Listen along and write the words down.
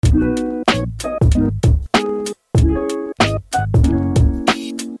Hi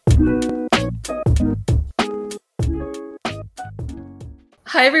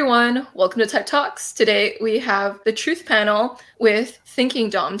everyone, welcome to Type Talks. Today we have the truth panel with thinking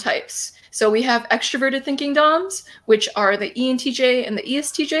dom types. So we have extroverted thinking doms, which are the ENTJ and the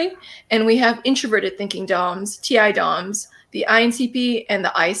ESTJ, and we have introverted thinking doms, TI doms, the INTP and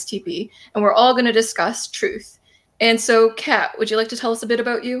the ISTP, and we're all going to discuss truth. And so Kat, would you like to tell us a bit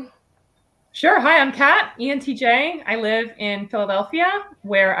about you? Sure. Hi, I'm Kat, ENTJ. I live in Philadelphia,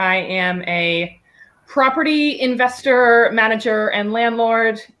 where I am a property investor, manager, and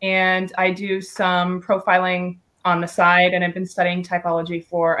landlord, and I do some profiling on the side, and I've been studying typology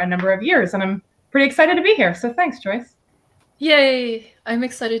for a number of years, and I'm pretty excited to be here. So thanks, Joyce. Yay! I'm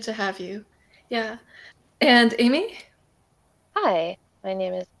excited to have you. Yeah. And Amy? Hi, my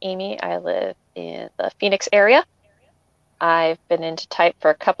name is Amy. I live in the Phoenix area. I've been into type for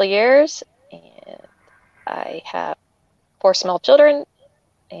a couple of years, and I have 4 small children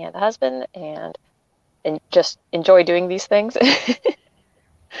and a husband, and just enjoy doing these things.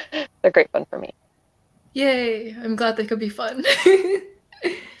 They're great fun for me. Yay! I'm glad they could be fun.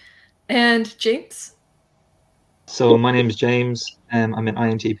 And James? So my name is James, I'm an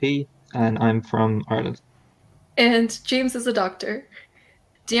INTP, and I'm from Ireland. And James is a doctor.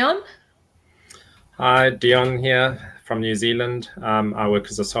 Dion? Hi, Dion here from New Zealand. I work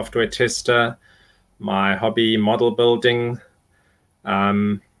as a software tester. My hobby, model building,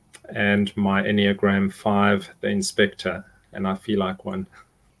 and my Enneagram 5, the inspector, and I feel like one.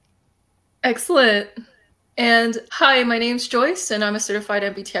 Excellent. And hi, my name's Joyce, and I'm a certified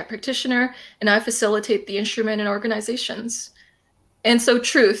MBTI practitioner, and I facilitate the instrument in organizations. And so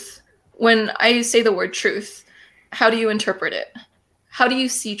truth, when I say the word truth, how do you interpret it? How do you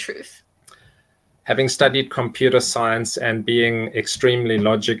see truth? Having studied computer science and being extremely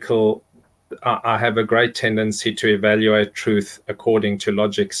logical, I have a great tendency to evaluate truth according to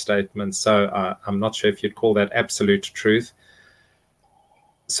logic statements. So I'm not sure if you'd call that absolute truth.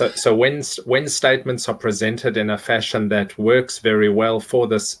 So when statements are presented in a fashion that works very well for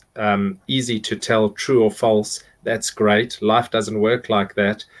this easy to tell true or false, that's great. Life doesn't work like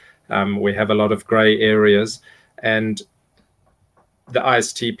that. We have a lot of gray areas. And the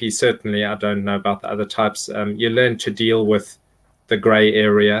ISTP, certainly, I don't know about the other types, you learn to deal with the gray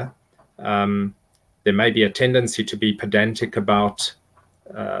area. There may be a tendency to be pedantic about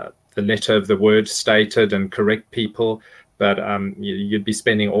the letter of the word stated and correct people, but you'd be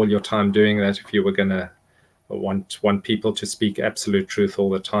spending all your time doing that if you were going to want people to speak absolute truth all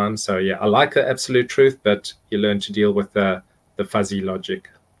the time. So yeah, I like the absolute truth, but you learn to deal with the fuzzy logic.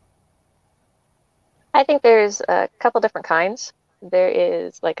 I think there's a couple different kinds. There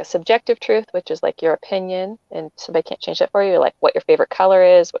is like a subjective truth, which is like your opinion, and somebody can't change that for you, like what your favorite color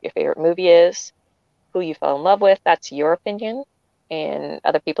is, what your favorite movie is, who you fell in love with. That's your opinion, and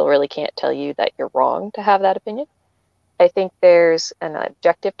other people really can't tell you that you're wrong to have that opinion. I think there's an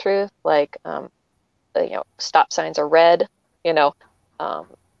objective truth, like stop signs are red, that's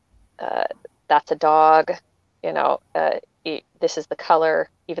a dog, this is the color,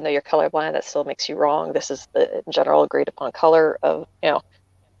 even though you're colorblind, that still makes you wrong. This is the general agreed upon color of,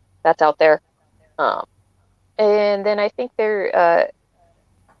 that's out there. And then I think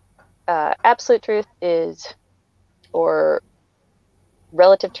absolute truth or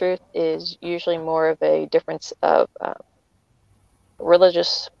relative truth is usually more of a difference of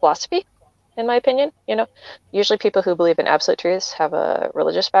religious philosophy, in my opinion. Usually people who believe in absolute truths have a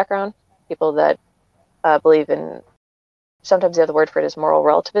religious background. People that believe in, sometimes the other word for it is moral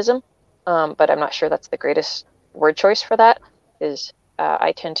relativism, but I'm not sure that's the greatest word choice for that.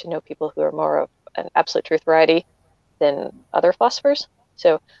 I tend to know people who are more of an absolute truth variety than other philosophers.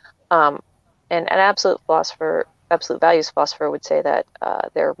 So, and an absolute values philosopher would say that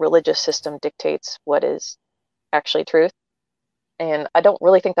their religious system dictates what is actually truth. And I don't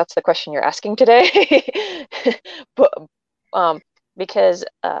really think that's the question you're asking today, but because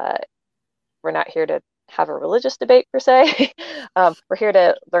we're not here to have a religious debate per se. We're here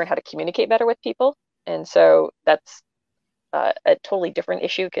to learn how to communicate better with people. And so that's a totally different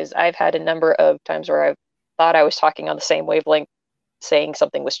issue, because I've had a number of times where I've thought I was talking on the same wavelength, saying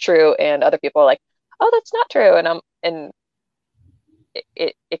something was true, and other people are like, oh, that's not true. And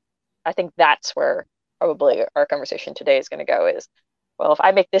I think that's where probably our conversation today is going to go is, well, if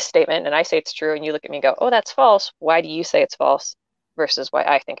I make this statement and I say it's true and you look at me and go, oh, that's false, why do you say it's false versus why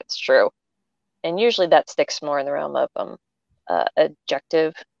I think it's true? And usually that sticks more in the realm of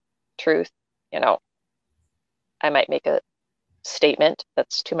objective truth. I might make a statement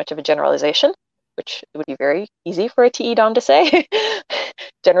that's too much of a generalization, which would be very easy for a TE Dom to say.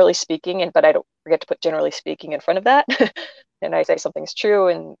 generally speaking, but I don't forget to put generally speaking in front of that. And I say something's true,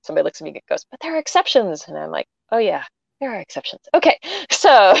 and somebody looks at me and goes, but there are exceptions. And I'm like, oh yeah, there are exceptions. Okay,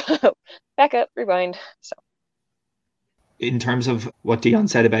 so back up, rewind. So In terms of what Dion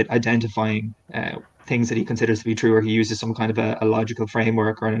said about identifying things that he considers to be true, or he uses some kind of a logical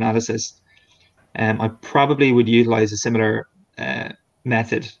framework or an analysis, I probably would utilize a similar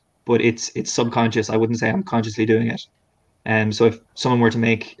method, but it's subconscious. I wouldn't say I'm consciously doing it. So if someone were to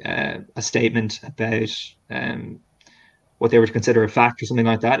make a statement about what they were to consider a fact or something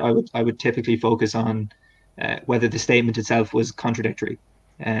like that, I would typically focus on whether the statement itself was contradictory,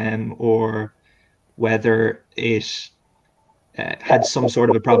 or whether it had some sort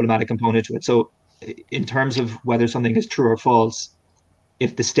of a problematic component to it. So in terms of whether something is true or false,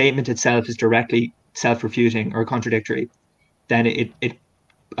 if the statement itself is directly self-refuting or contradictory, then it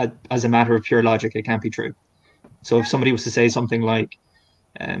as a matter of pure logic, it can't be true. So if somebody was to say something like,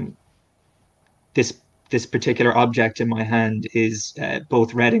 this particular object in my hand is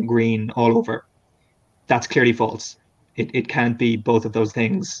both red and green all over, that's clearly false. It can't be both of those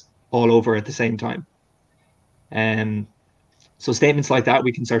things all over at the same time. So statements like that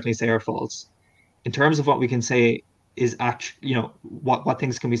we can certainly say are false. In terms of what we can say is what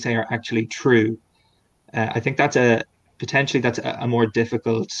things can we say are actually true, I think that's a more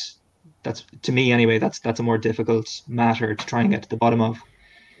difficult, to me anyway, that's a more difficult matter to try and get to the bottom of.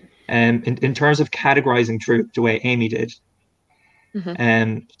 In terms of categorizing truth the way Amy did,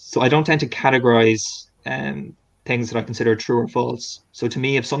 so I don't tend to categorize things that I consider true or false. So to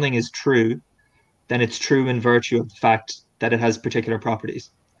me, if something is true, then it's true in virtue of the fact that it has particular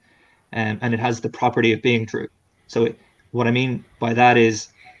properties, and it has the property of being true. So what I mean by that is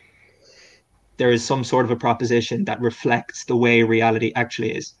there is some sort of a proposition that reflects the way reality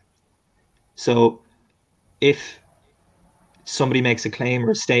actually is. So if somebody makes a claim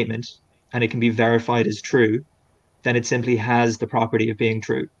or a statement and it can be verified as true, then it simply has the property of being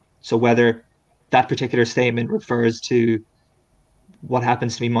true. So whether that particular statement refers to what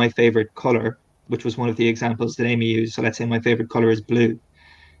happens to be my favorite color, which was one of the examples that Amy used. So let's say my favorite color is blue.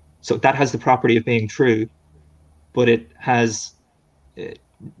 So that has the property of being true, but it has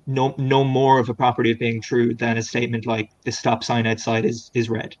no more of a property of being true than a statement like the stop sign outside is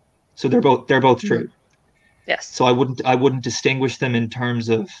red. So they're both true. yes. So I wouldn't distinguish them in terms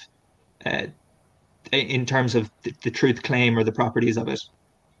of the truth claim or the properties of it.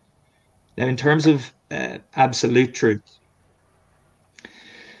 Now, in terms of absolute truth,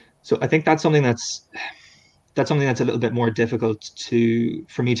 so I think that's something that's a little bit more difficult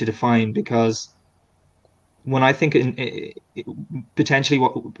for me to define, because when I think potentially,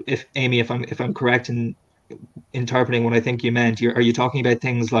 if I'm correct in interpreting what I think you meant, are you talking about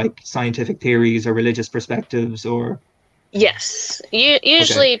things like scientific theories or religious perspectives, or? Yes.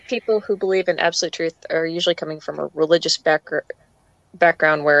 Usually people who believe in absolute truth are usually coming from a religious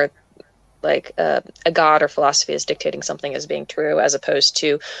background where like a god or philosophy is dictating something as being true, as opposed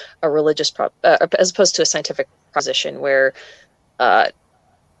to a religious as opposed to a scientific proposition where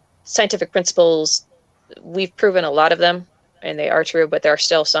scientific principles, we've proven a lot of them and they are true, but there are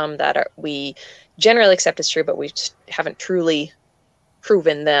still some that we generally accept as true, but we haven't truly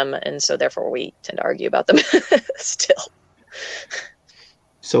proven them, and so therefore we tend to argue about them still.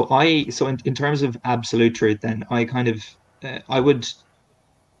 So in terms of absolute truth, then I kind of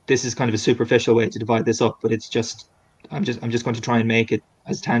this is kind of a superficial way to divide this up, but I'm just going to try and make it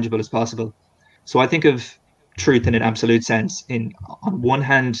as tangible as possible. So I think of truth in an absolute sense, on one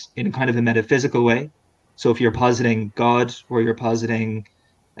hand in kind of a metaphysical way. So if you're positing God, or you're positing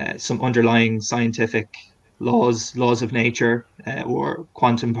some underlying scientific laws of nature, or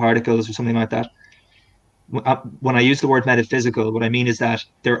quantum particles or something like that, when I use the word metaphysical, what I mean is that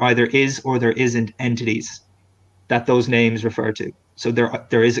there either is or there isn't entities that those names refer to. So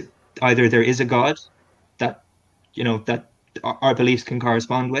there is a God that that our beliefs can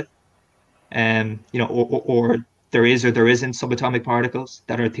correspond with, or there is or there isn't subatomic particles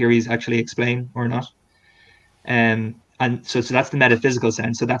that our theories actually explain or not. And so that's the metaphysical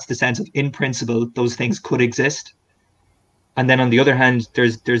sense. So that's the sense of, in principle, those things could exist. And then on the other hand,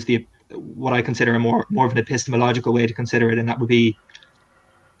 there's the what I consider a more of an epistemological way to consider it, and that would be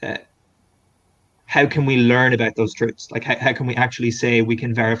how can we learn about those truths? Like how can we actually say we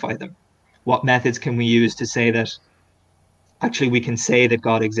can verify them? What methods can we use to say that actually we can say that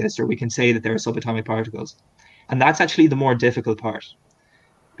God exists, or we can say that there are subatomic particles? And that's actually the more difficult part,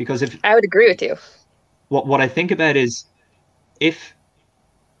 because if I would agree with you. What I think about is if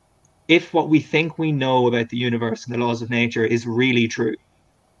what we think we know about the universe and the laws of nature is really true,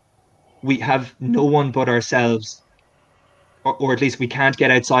 we have no one but ourselves or at least we can't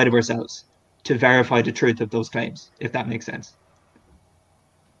get outside of ourselves to verify the truth of those claims, if that makes sense.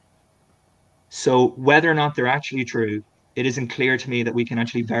 So whether or not they're actually true, it isn't clear to me that we can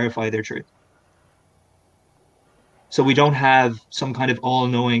actually verify their truth. So we don't have some kind of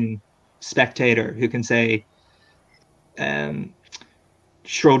all-knowing spectator who can say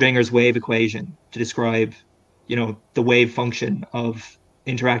Schrodinger's wave equation to describe, the wave function of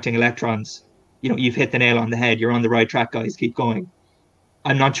interacting electrons. You've hit the nail on the head. You're on the right track, guys. Keep going.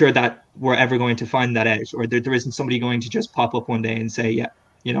 I'm not sure that we're ever going to find that out, or there isn't somebody going to just pop up one day and say, yeah,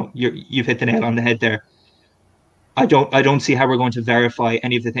 you've hit the nail on the head there. I don't see how we're going to verify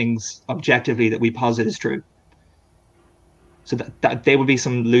any of the things objectively that we posit as true. So that they would be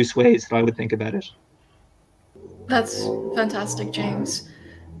some loose ways that I would think about it. That's fantastic, James.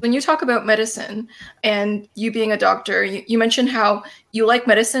 When you talk about medicine and you being a doctor, you mentioned how you like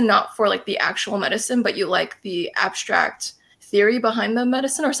medicine not for like the actual medicine, but you like the abstract theory behind the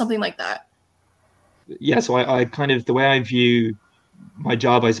medicine or something like that. Yeah, so I kind of, the way I view my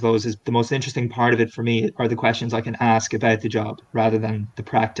job, I suppose, is the most interesting part of it for me are the questions I can ask about the job rather than the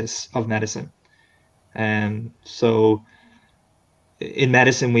practice of medicine. So in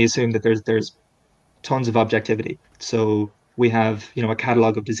medicine, we assume that there's tons of objectivity. So we have, a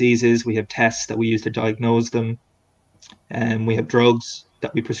catalog of diseases, we have tests that we use to diagnose them, and we have drugs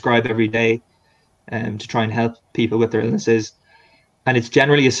that we prescribe every day to try and help people with their illnesses. And it's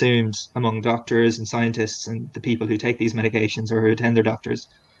generally assumed among doctors and scientists and the people who take these medications or who attend their doctors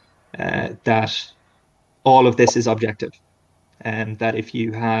that all of this is objective, and that if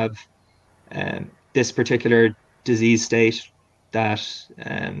you have this particular disease state, that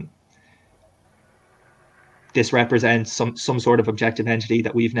this represents some sort of objective entity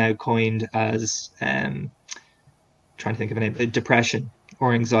that we've now coined as trying to think of a name, depression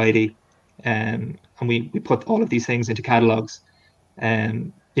or anxiety, and we put all of these things into catalogs.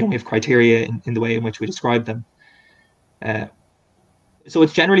 We have criteria in the way in which we describe them. So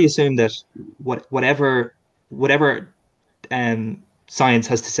it's generally assumed that whatever science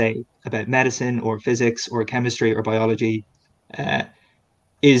has to say about medicine or physics or chemistry or biology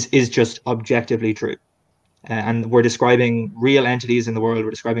is just objectively true. And we're describing real entities in the world, we're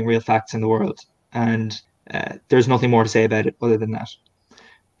describing real facts in the world, and there's nothing more to say about it other than that.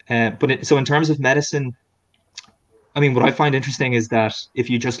 So in terms of medicine, I mean, what I find interesting is that if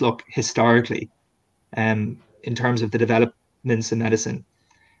you just look historically, in terms of the developments in medicine,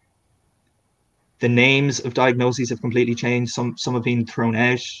 the names of diagnoses have completely changed. Some have been thrown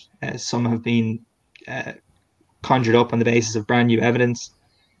out, some have been conjured up on the basis of brand new evidence.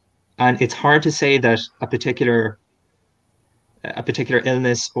 And it's hard to say that a particular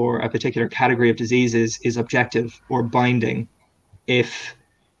illness or a particular category of diseases is objective or binding if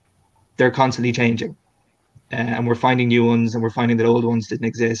they're constantly changing. And we're finding new ones, and we're finding that old ones didn't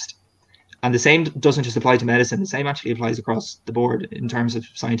exist. And the same doesn't just apply to medicine, the same actually applies across the board in terms of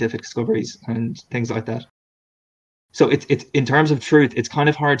scientific discoveries and things like that. So it's in terms of truth, it's kind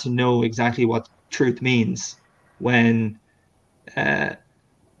of hard to know exactly what truth means when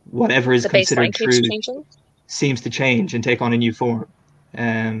whatever is considered true seems to change and take on a new form.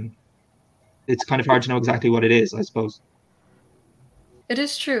 It's kind of hard to know exactly what it is, I suppose. It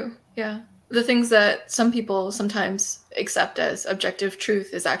is true, yeah. The things that some people sometimes accept as objective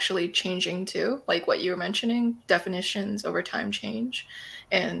truth is actually changing too, like what you were mentioning, definitions over time change.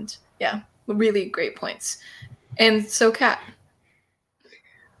 And yeah, really great points. And so, Kat.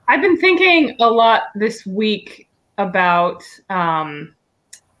 I've been thinking a lot this week about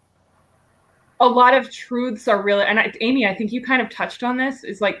a lot of truths are really, and Amy, I think you kind of touched on this,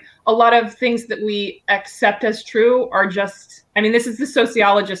 is like a lot of things that we accept as true are just, I mean, this is the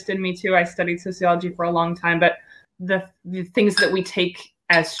sociologist in me too. I studied sociology for a long time, but the things that we take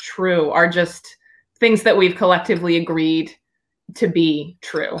as true are just things that we've collectively agreed to be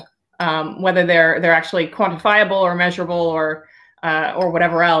true, whether they're actually quantifiable or measurable or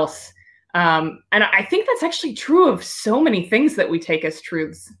whatever else. And I think that's actually true of so many things that we take as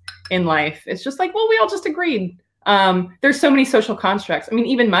truths in life. It's just like, well, we all just agreed. There's so many social constructs. I mean,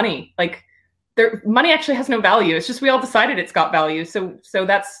 even money, like money actually has no value. It's just we all decided it's got value. So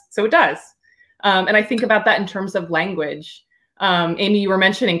it does. And I think about that in terms of language. Amy, you were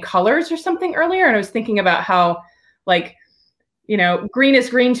mentioning colors or something earlier, and I was thinking about how, like, you know, green is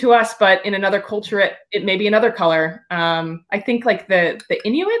green to us, but in another culture, it may be another color. I think like the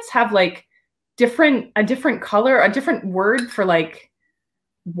Inuits have like a different color, a different word for like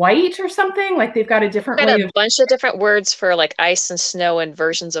white or something. Like they've got a different bunch of different words for like ice and snow and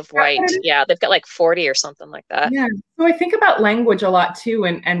versions of white. Yeah, they've got like 40 or something like that. Yeah. So I think about language a lot too,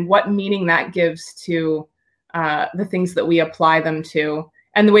 and what meaning that gives to the things that we apply them to,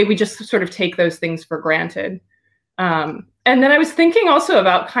 and the way we just sort of take those things for granted. And then I was thinking also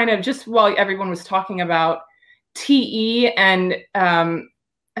about kind of just while everyone was talking about TE, and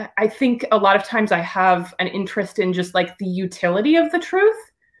I think a lot of times I have an interest in just like the utility of the truth.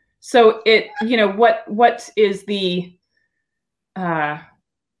 So what is the,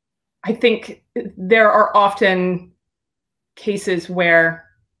 I think there are often cases where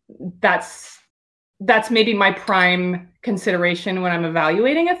that's maybe my prime consideration when I'm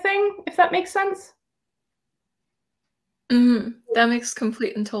evaluating a thing, if that makes sense. Mm-hmm. That makes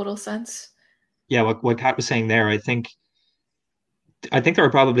complete and total sense. Yeah, what Kat was saying there, I think there are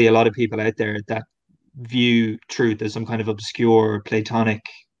probably a lot of people out there that view truth as some kind of obscure Platonic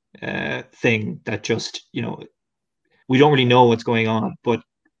thing that just, we don't really know what's going on, but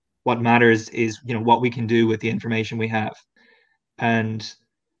what matters is, what we can do with the information we have. And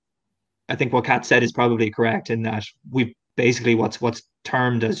I think what Kat said is probably correct in that we basically what's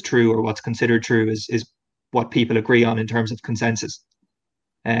termed as true or what's considered true is what people agree on in terms of consensus.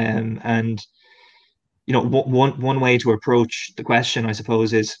 And one way to approach the question, I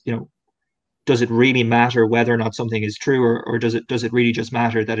suppose, is, does it really matter whether or not something is true, or does it really just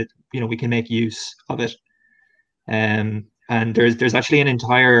matter that we can make use of it? And there's actually an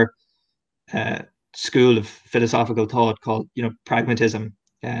entire school of philosophical thought called pragmatism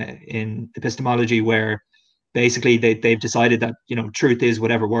in epistemology, where basically they've decided that truth is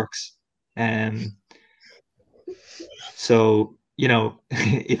whatever works. So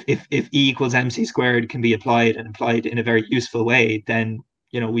if E equals MC squared can be applied in a very useful way, then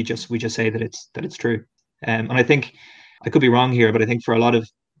we just say that it's true. And I think I could be wrong here, but I think for a lot of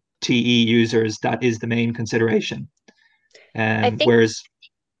TE users that is the main consideration. Whereas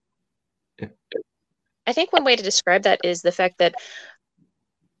I think one way to describe that is the fact that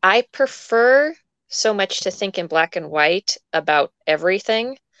I prefer so much to think in black and white about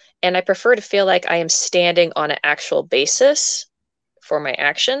everything, and I prefer to feel like I am standing on an actual basis for my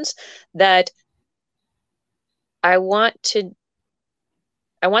actions, that I want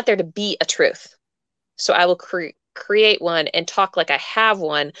there to be a truth. So I will create one and talk like I have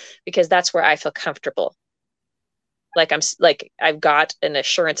one, because that's where I feel comfortable. Like I've got an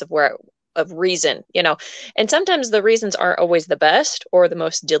assurance of reason, and sometimes the reasons aren't always the best or the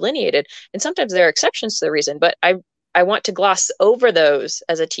most delineated, and sometimes there are exceptions to the reason, but I want to gloss over those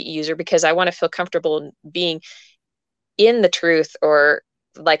as a TE user, because I want to feel comfortable in being in the truth, or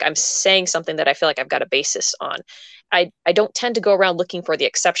like I'm saying something that I feel like I've got a basis on. I don't tend to go around looking for the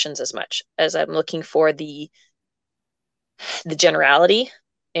exceptions as much as I'm looking for the generality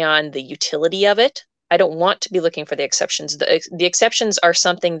and the utility of it. I don't want to be looking for the exceptions. The exceptions are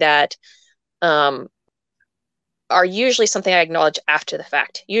something that are usually something I acknowledge after the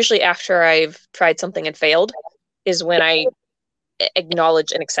fact. Usually after I've tried something and failed is when I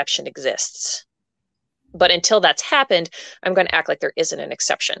acknowledge an exception exists. But until that's happened, I'm going to act like there isn't an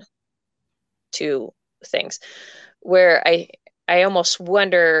exception to things. Where I almost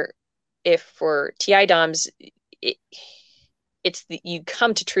wonder if for TI DOMs, you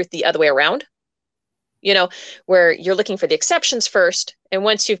come to truth the other way around, where you're looking for the exceptions first, and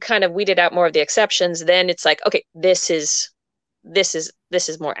once you've kind of weeded out more of the exceptions, then it's like, okay, this is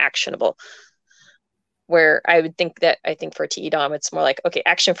more actionable. Where I think for TE DOM, it's more like, okay,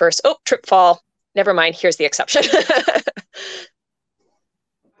 action first. Oh, trip, fall. Never mind. Here's the exception.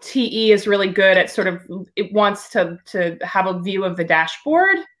 TE is really good at sort of, it wants to have a view of the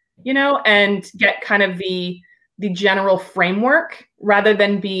dashboard, and get kind of the general framework rather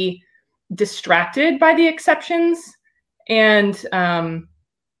than be distracted by the exceptions and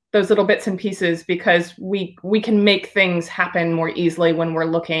those little bits and pieces, because we can make things happen more easily when we're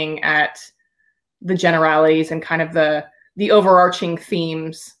looking at the generalities and kind of the overarching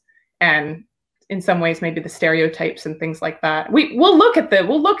themes, and in some ways maybe the stereotypes and things like that. We'll look at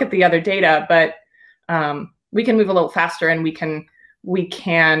the other data, but we can move a little faster, and we can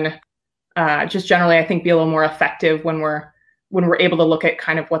just generally, I think, be a little more effective when we're able to look at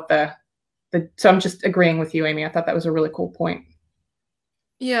kind of what so I'm just agreeing with you, Amy. I thought that was a really cool point.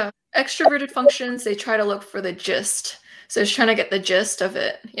 Yeah. Extroverted functions, they try to look for the gist. So it's trying to get the gist of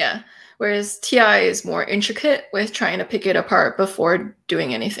it. Yeah. Whereas TI is more intricate with trying to pick it apart before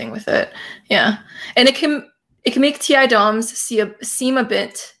doing anything with it. Yeah. And it can make TI DOMs seem a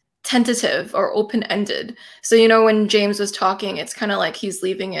bit tentative or open-ended. So, when James was talking, it's kind of like he's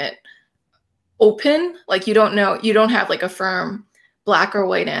leaving it open. Like you don't have like a firm black or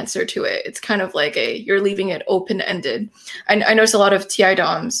white answer to it. It's kind of like you're leaving it open-ended. I notice a lot of TI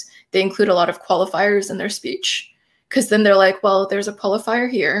DOMs, they include a lot of qualifiers in their speech, because then they're like, well, there's a qualifier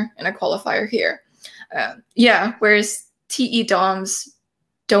here and a qualifier here. Yeah, whereas TE DOMs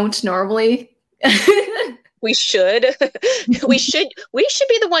don't normally. We should. we should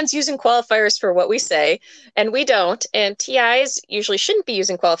be the ones using qualifiers for what we say, and we don't. And TIs usually shouldn't be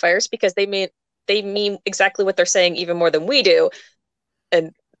using qualifiers because they mean exactly what they're saying even more than we do,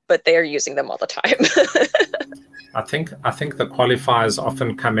 but they are using them all the time. I think the qualifiers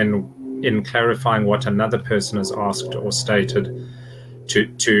often come in clarifying what another person has asked or stated,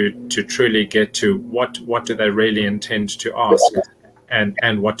 to truly get to what do they really intend to ask,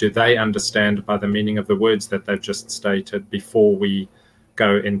 and what do they understand by the meaning of the words that they've just stated before we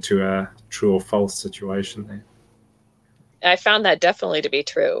go into a true or false situation there. I found that definitely to be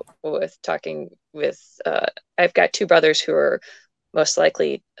true with talking with, I've got two brothers who are most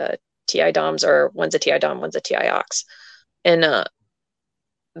likely TI DOMs, or one's a TI DOM, one's a TI Ox. And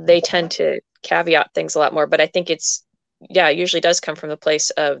they tend to caveat things a lot more, but I think it usually does come from the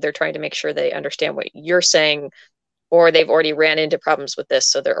place of they're trying to make sure they understand what you're saying, or they've already ran into problems with this,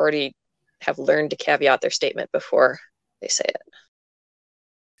 so they already have learned to caveat their statement before they say it.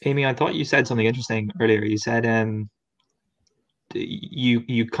 Amy, I thought you said something interesting earlier. You said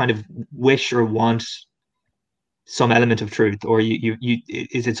you kind of wish or want some element of truth, or you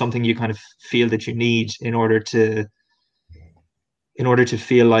is it something you kind of feel that you need in order to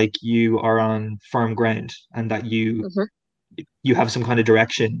feel like you are on firm ground and that you have some kind of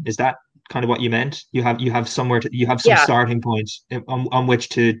direction? Is that kind of what you meant? You have somewhere you have some starting point on which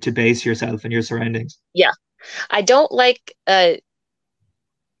to base yourself and your surroundings. Yeah, I don't like.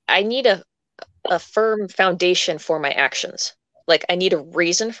 I need a firm foundation for my actions. Like, I need a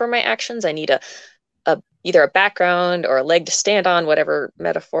reason for my actions. I need either a background or a leg to stand on, whatever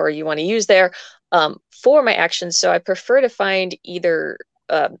metaphor you want to use there, for my actions. So I prefer to find either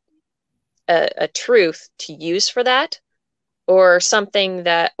a truth to use for that, or something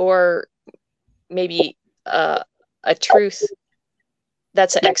that, or maybe a truth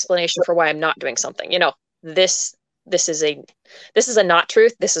that's an explanation for why I'm not doing something. This is a not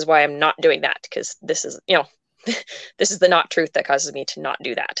truth. This is why I'm not doing that, because this is, this is the not truth that causes me to not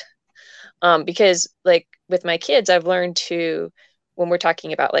do that. Because, like, with my kids, I've learned to, when we're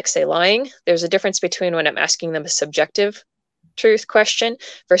talking about, like, say, lying, there's a difference between when I'm asking them a subjective truth question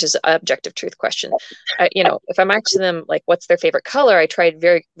versus an objective truth question. If I'm asking them, like, what's their favorite color, I tried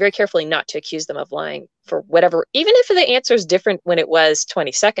very, very carefully not to accuse them of lying for whatever, even if the answer is different when it was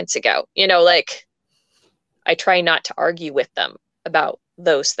 20 seconds ago. Like, I try not to argue with them about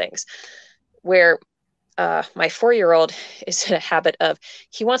those things. Where my 4-year-old is in a habit of,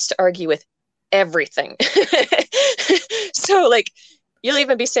 he wants to argue with everything. So, like, you'll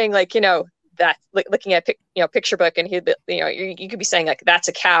even be saying, like, that, like, looking at picture book, and he'd be, you could be saying, like, that's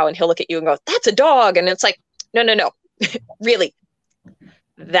a cow, and he'll look at you and go, that's a dog, and it's like, no, really,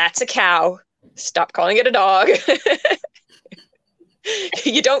 that's a cow. Stop calling it a dog.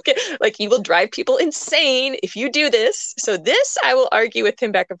 You don't get, like, you will drive people insane if you do this. So this, I will argue with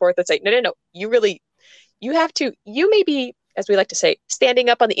him back and forth and say, no, you have to, you may be, as we like to say, standing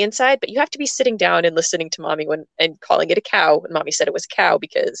up on the inside, but you have to be sitting down and listening to mommy and calling it a cow when mommy said it was a cow,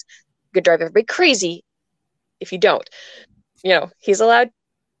 because you could drive everybody crazy if you don't. He's allowed,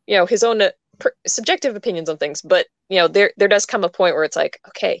 his own subjective opinions on things, but there does come a point where it's like,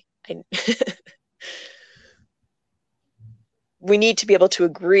 okay, we need to be able to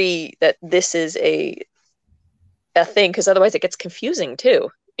agree that this is a thing, because otherwise it gets confusing too,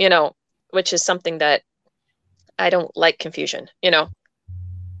 which is something that I don't like. Confusion,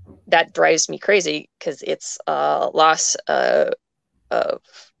 that drives me crazy, because it's a loss of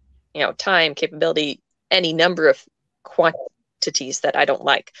time, capability, any number of quantities that I don't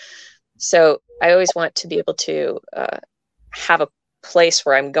like. So I always want to be able to have a place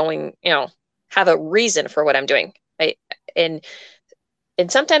where I'm going, have a reason for what I'm doing. And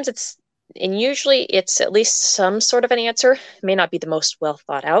sometimes usually it's at least some sort of an answer. It may not be the most well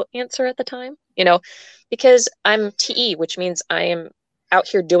thought out answer at the time, because I'm TE, which means I am out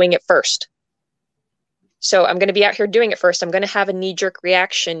here doing it first. So I'm going to be out here doing it first. I'm going to have a knee-jerk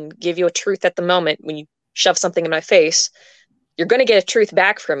reaction, give you a truth at the moment. When you shove something in my face, you're going to get a truth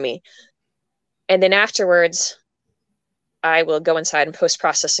back from me. And then afterwards, I will go inside and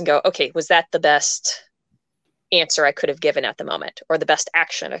post-process and go, okay, was that the best answer I could have given at the moment, or the best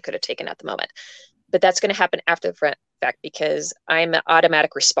action I could have taken at the moment? But that's going to happen after the fact, because I'm an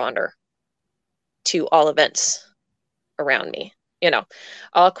automatic responder to all events around me.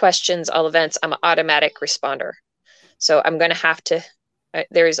 All questions, all events, I'm an automatic responder. So I'm going to have to,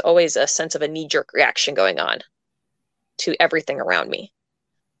 there is always a sense of a knee-jerk reaction going on to everything around me.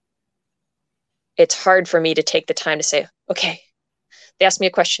 It's hard for me to take the time to say, okay, they ask me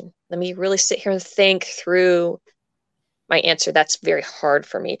a question. Let me really sit here and think through my answer. That's very hard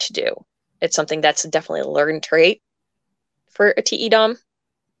for me to do. It's something that's definitely a learned trait for a TE Dom.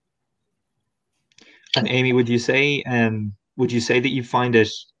 And Amy, would you say that you find it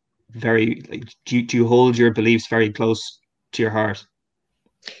very, like, do you hold your beliefs very close to your heart?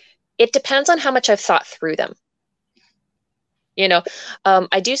 It depends on how much I've thought through them.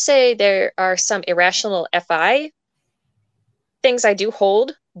 I do say there are some irrational FI things I do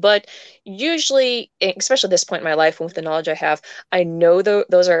hold, but usually, especially at this point in my life and with the knowledge I have, I know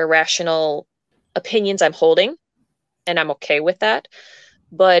those are irrational opinions I'm holding, and I'm okay with that.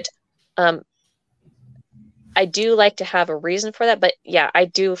 But I do like to have a reason for that. But yeah, I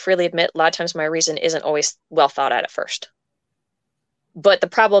do freely admit a lot of times my reason isn't always well thought out at first. But the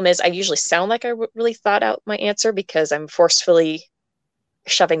problem is I usually sound like I really thought out my answer because I'm forcefully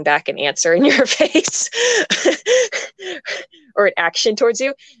shoving back an answer in your face or an action towards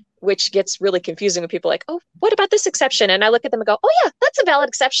you, which gets really confusing when people are like, oh, what about this exception? And I look at them and go, oh yeah, that's a valid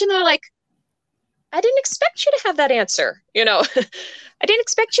exception. And they're like, I didn't expect you to have that answer. I didn't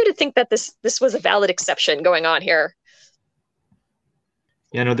expect you to think that this was a valid exception going on here.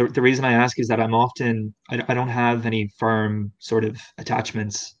 Yeah, no, the reason I ask is that I don't have any firm sort of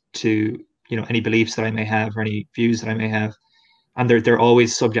attachments to, any beliefs that I may have or any views that I may have. And they're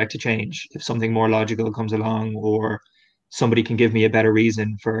always subject to change. If something more logical comes along or somebody can give me a better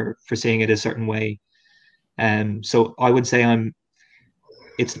reason for seeing it a certain way. So I would say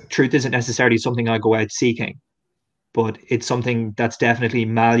truth isn't necessarily something I go out seeking, but it's something that's definitely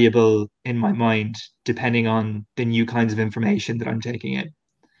malleable in my mind, depending on the new kinds of information that I'm taking in.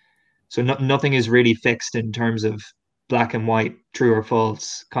 So nothing is really fixed in terms of black and white, true or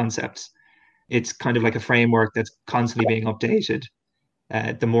false concepts. It's kind of like a framework that's constantly being updated.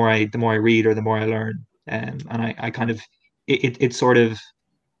 The more I read or the more I learn, and I kind of it sort of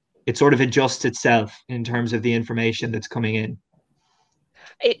adjusts itself in terms of the information that's coming in.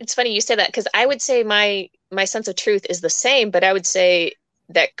 It's funny you say that because I would say my sense of truth is the same, but I would say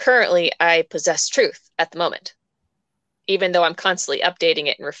that currently I possess truth at the moment. Even though I'm constantly updating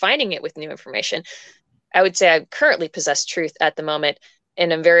it and refining it with new information, I would say I currently possess truth at the moment.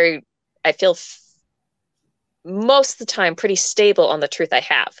 And I feel most of the time pretty stable on the truth I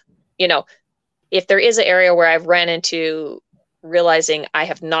have. If there is an area where I've ran into realizing I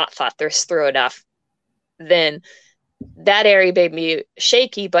have not thought this through enough, then that area made me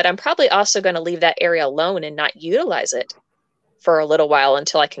shaky, but I'm probably also going to leave that area alone and not utilize it for a little while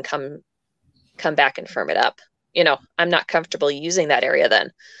until I can come back and firm it up. I'm not comfortable using that area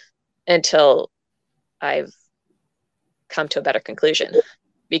then until I've come to a better conclusion,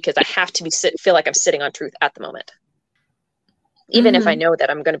 because I have to feel like I'm sitting on truth at the moment, even if I know that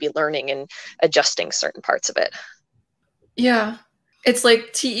I'm going to be learning and adjusting certain parts of it. Yeah. It's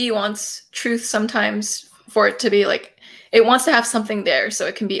like TE wants truth sometimes for it to be like, it wants to have something there so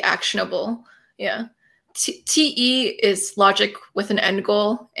it can be actionable. Yeah. TE is logic with an end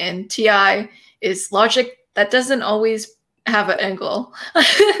goal, and TI is logic that doesn't always have an end goal.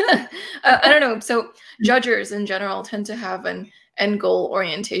 I don't know. So judgers in general tend to have an end goal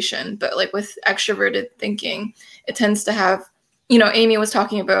orientation, but like with extroverted thinking, it tends to have, Amy was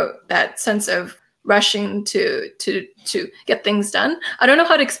talking about that sense of rushing to get things done. I don't know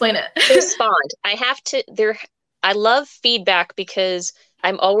how to explain it. Respond. I love feedback because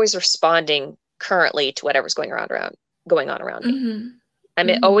I'm always responding currently to whatever's going on around me. Mm-hmm.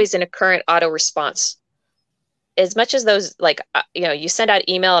 I'm always in a current auto response. As much as those, like, you send out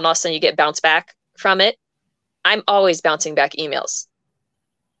email and all of a sudden you get bounce back from it, I'm always bouncing back emails.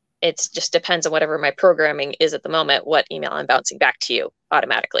 It just depends on whatever my programming is at the moment, what email I'm bouncing back to you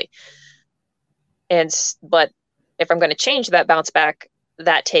automatically. But if I'm going to change that bounce back,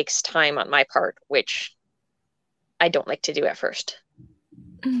 that takes time on my part, which I don't like to do at first.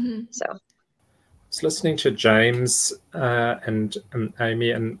 Mm-hmm. So I was listening to James and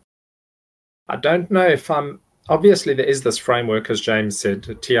Amy, and I don't know if obviously there is this framework, as James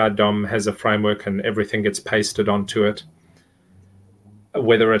said. TI DOM has a framework and everything gets pasted onto it.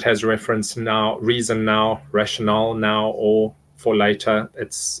 Whether it has reference now, reason now, rationale now, or for later,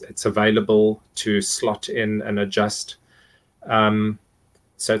 it's available to slot in and adjust. So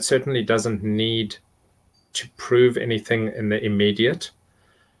it certainly doesn't need to prove anything in the immediate.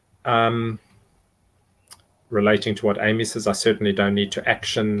 Relating to what Amy says, I certainly don't need to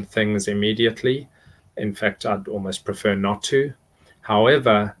action things immediately. In fact, I'd almost prefer not to.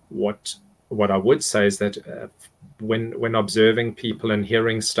 However, what I would say is that when observing people and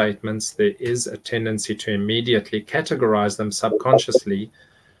hearing statements, there is a tendency to immediately categorize them subconsciously,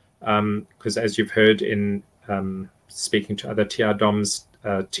 because as you've heard in speaking to other TI DOMs,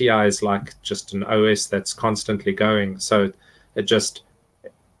 TI is like just an OS that's constantly going. So it just,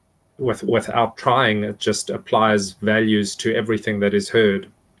 without trying, it just applies values to everything that is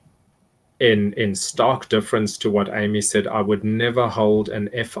heard. In stark difference to what Amy said, I would never hold an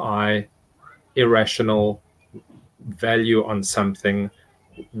FI irrational value on something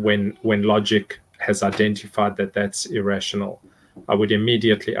when logic has identified that that's irrational. I would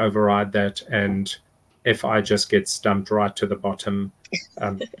immediately override that, and FI just gets dumped right to the bottom,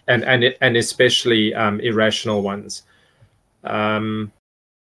 and especially irrational ones.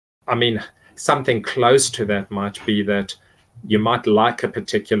 I mean, something close to that might be that you might like a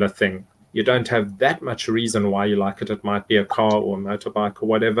particular thing. You don't have that much reason why you like it. It might be a car or a motorbike or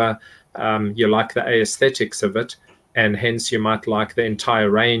whatever. You like the aesthetics of it, and hence you might like the entire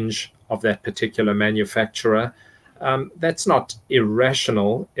range of that particular manufacturer. That's not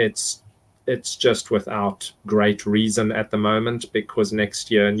irrational. It's just without great reason at the moment, because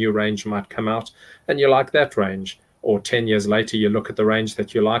next year a new range might come out and you like that range. Or 10 years later, you look at the range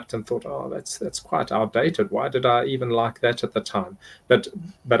that you liked and thought, oh, that's quite outdated. Why did I even like that at the time? But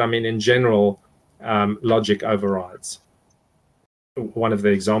I mean, in general, logic overrides. One of the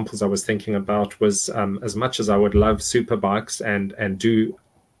examples I was thinking about was, as much as I would love superbikes and do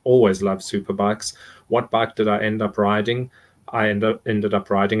always love superbikes, what bike did I end up riding? I ended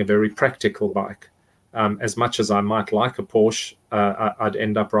up riding a very practical bike. As much as I might like a Porsche, I'd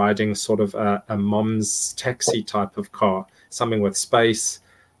end up riding sort of a mom's taxi type of car, something with space,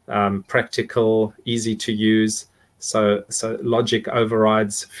 practical, easy to use. So logic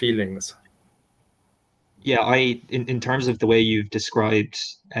overrides feelings. Yeah, in terms of the way you've described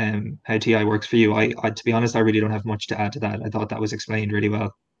how TI works for you, I to be honest, I really don't have much to add to that. I thought that was explained really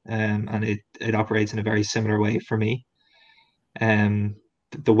well, and it operates in a very similar way for me.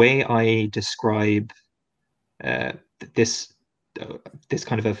 The way I describe this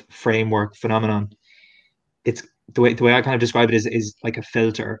kind of a framework phenomenon, it's the way I kind of describe it is like a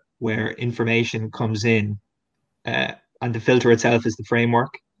filter where information comes in, and the filter itself is the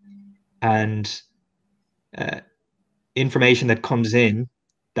framework, and information that comes in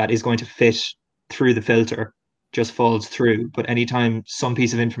that is going to fit through the filter just falls through. But anytime some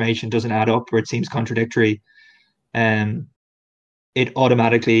piece of information doesn't add up or it seems contradictory, it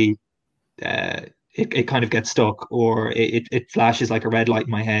automatically it kind of gets stuck, or it flashes like a red light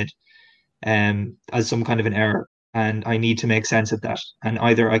in my head as some kind of an error. And I need to make sense of that. And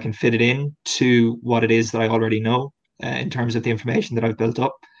either I can fit it in to what it is that I already know in terms of the information that I've built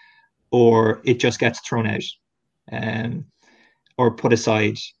up, or it just gets thrown out or put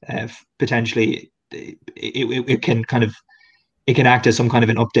aside. Potentially, it can act as some kind of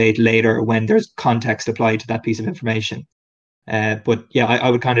an update later when there's context applied to that piece of information. But yeah, I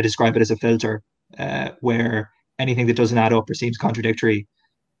would kind of describe it as a filter where anything that doesn't add up or seems contradictory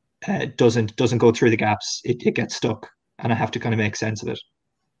doesn't go through the gaps. It gets stuck, and I have to kind of make sense of it.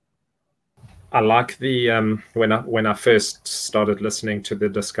 I like the when I first started listening to the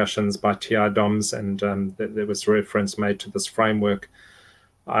discussions by TI DOMs, and there was reference made to this framework.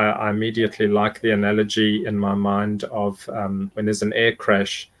 I immediately like the analogy in my mind of when there's an air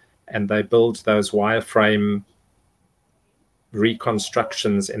crash and they build those wireframe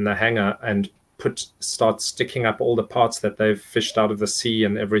reconstructions in the hangar and start sticking up all the parts that they've fished out of the sea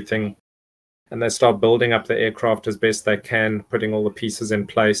and everything, and they start building up the aircraft as best they can, putting all the pieces in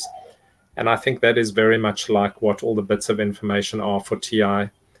place. And I think that is very much like what all the bits of information are for TI.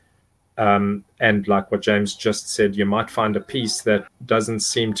 And like what James just said, you might find a piece that doesn't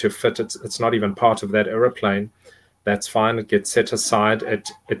seem to fit. It's not even part of that aeroplane. That's fine. It gets set aside.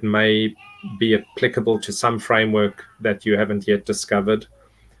 It may be applicable to some framework that you haven't yet discovered.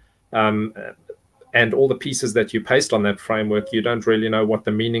 And all the pieces that you paste on that framework, you don't really know what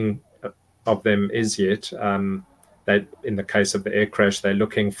the meaning of them is yet. In the case of the air crash, they're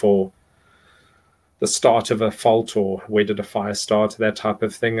looking for the start of a fault, or where did a fire start, that type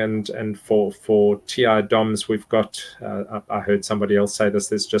of thing. And for TI DOMs, we've got, I heard somebody else say this,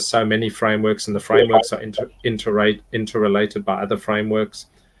 there's just so many frameworks, and the frameworks are interrelated by other frameworks.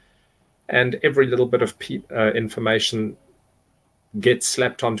 And every little bit of information gets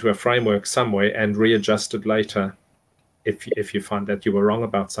slapped onto a framework somewhere and readjusted later if you find that you were wrong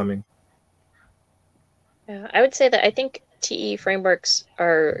about something. Yeah, I would say that I think TE frameworks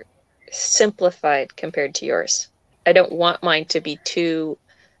are simplified compared to yours. I don't want mine to be too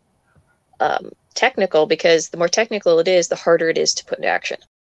technical, because the more technical it is, the harder it is to put into action.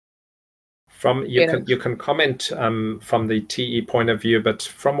 You can comment from the TE point of view, but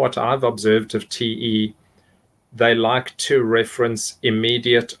from what I've observed of TE, they like to reference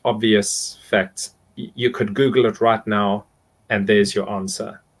immediate, obvious facts. you could Google it right now, and there's your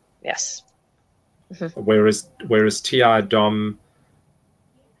answer. Yes. Whereas TI DOM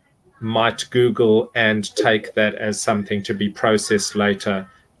might Google and take that as something to be processed later,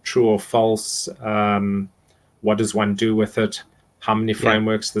 true or false. What does one do with it? How many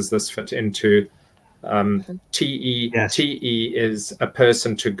frameworks does this fit into? TE is a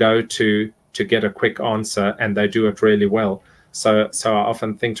person to go to get a quick answer, and they do it really well. So I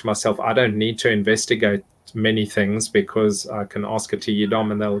often think to myself, I don't need to investigate many things, because I can ask a TE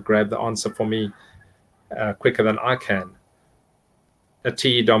DOM and they'll grab the answer for me quicker than I can. A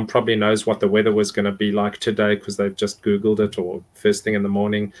TE DOM probably knows what the weather was going to be like today because they've just Googled it, or first thing in the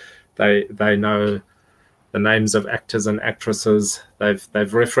morning. They know the names of actors and actresses.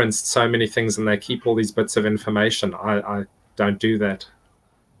 They've referenced so many things, and they keep all these bits of information. I don't do that.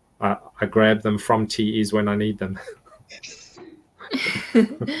 I grab them from TEs when I need them.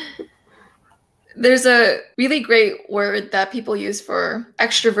 There's a really great word that people use for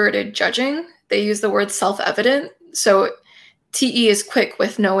extroverted judging. They use the word self-evident. So TE is quick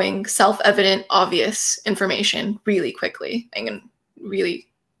with knowing self-evident, obvious information really quickly and really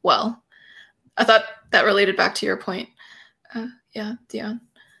well. I thought that related back to your point. Dion.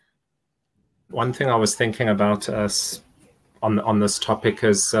 One thing I was thinking about on this topic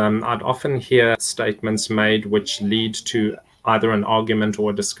is I'd often hear statements made which lead to either an argument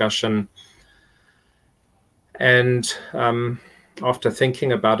or a discussion. And after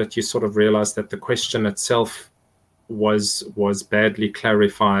thinking about it, you sort of realize that the question itself was badly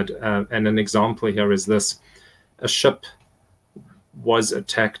clarified. And an example here is this. A ship was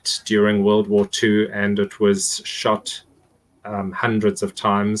attacked during World War II, and it was shot hundreds of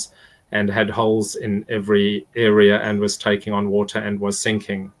times and had holes in every area and was taking on water and was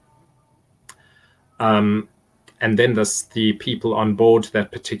sinking. And then the people on board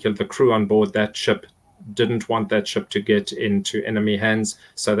the crew on board that ship didn't want that ship to get into enemy hands,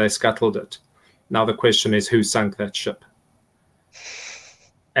 so they scuttled it. Now the question is, who sunk that ship?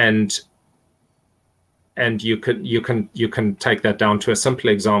 And you can take that down to a simple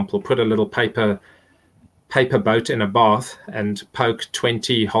example. Put a little paper boat in a bath and poke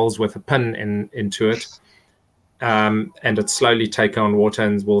 20 holes with a pin into it, and it's slowly taken on water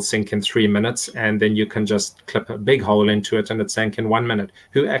and will sink in 3 minutes. And then you can just clip a big hole into it and it sank in 1 minute.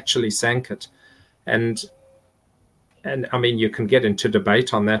 Who actually sank it? And I mean, you can get into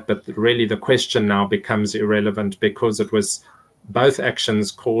debate on that, but really the question now becomes irrelevant, because it was both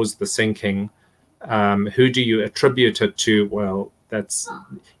actions caused the sinking. Who do you attribute it to? Well,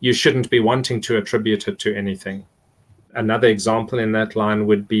 you shouldn't be wanting to attribute it to anything. Another example in that line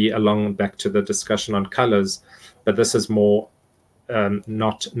would be along back to the discussion on colors, but this is more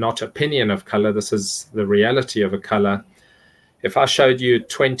not opinion of color. This is the reality of a color. If I showed you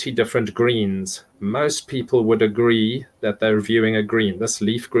 20 different greens, most people would agree that they're viewing a green. This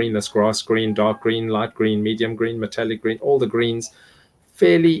leaf green, this grass green, dark green, light green, medium green, metallic green, all the greens,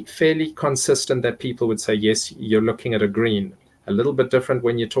 fairly consistent that people would say, yes, you're looking at a green. A little bit different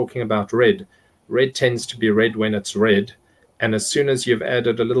when you're talking about red. Red tends to be red when it's red. And as soon as you've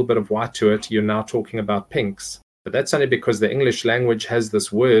added a little bit of white to it, you're now talking about pinks. But that's only because the English language has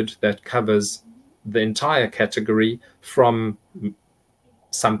this word that covers the entire category, from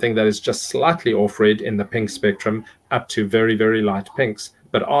something that is just slightly off red in the pink spectrum up to very, very light pinks.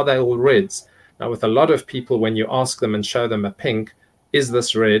 But are they all reds? Now, with a lot of people, when you ask them and show them a pink, is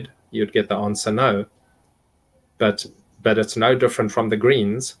this red? You'd get the answer no. But it's no different from the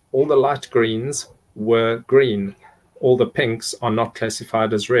greens. All the light greens were green. All the pinks are not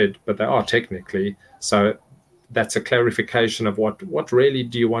classified as red, but they are technically. So that's a clarification of what really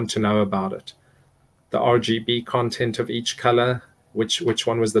do you want to know about it. The RGB content of each color, which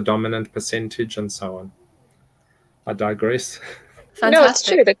one was the dominant percentage, and so on. I digress. Fantastic. No, it's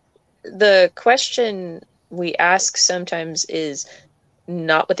true. The question we ask sometimes is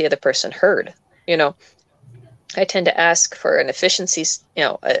not what the other person heard. I tend to ask for an efficiency,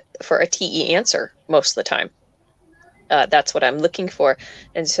 for a TE answer most of the time. That's what I'm looking for.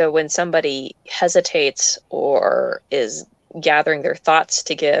 And so when somebody hesitates or is gathering their thoughts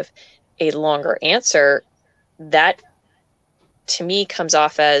to give a longer answer, that to me comes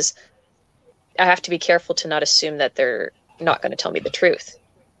off as I have to be careful to not assume that they're not going to tell me the truth,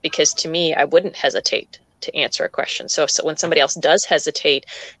 because to me, I wouldn't hesitate to answer a question. So when somebody else does hesitate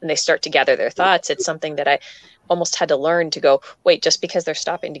and they start to gather their thoughts, it's something that I almost had to learn to go, wait, just because they're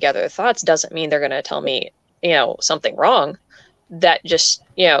stopping to gather their thoughts doesn't mean they're going to tell me, something wrong. That just,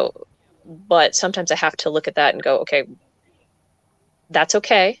 but sometimes I have to look at that and go, okay, that's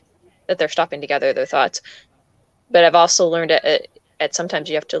okay that they're stopping to gather their thoughts. But I've also learned at sometimes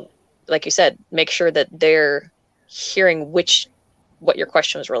you have to like you said, make sure that they're hearing what your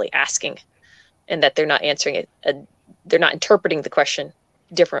question was really asking, and that they're not answering it. They're not interpreting the question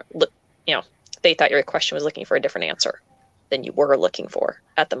different. You know, they thought your question was looking for a different answer than you were looking for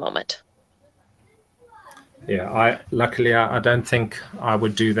at the moment. Yeah, luckily I don't think I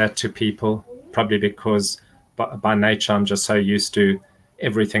would do that to people, probably because by nature I'm just so used to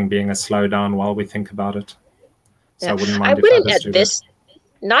everything being a slowdown while we think about it. So Yeah. I wouldn't I mind if wouldn't others do that.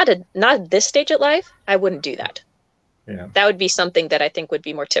 not at this stage of life, I wouldn't do that. Yeah. That would be something that I think would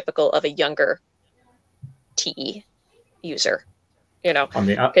be more typical of a younger TE user, you know,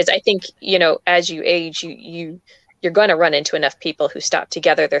 because I think, you know, as you age, you're going to run into enough people who stop to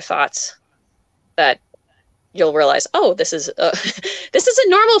gather their thoughts that you'll realize, oh, this is a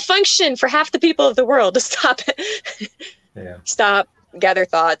normal function for half the people of the world to stop, gather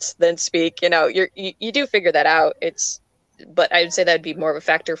thoughts, then speak. You know, you do figure that out. But I would say that'd be more of a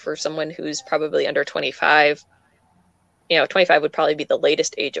factor for someone who's probably under 25. You know, 25 would probably be the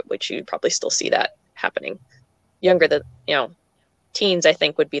latest age at which you'd probably still see that happening. Younger than, you know, teens, I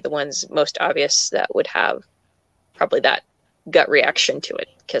think, would be the ones most obvious that would have probably that gut reaction to it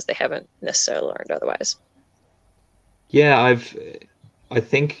because they haven't necessarily learned otherwise. Yeah, I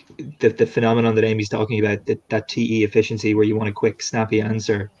think that the phenomenon that Amy's talking about, that TE efficiency where you want a quick, snappy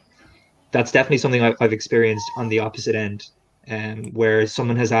answer, that's definitely something I've experienced on the opposite end, where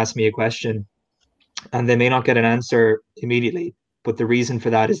someone has asked me a question and they may not get an answer immediately, but the reason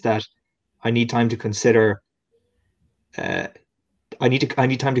for that is that I need time to consider. I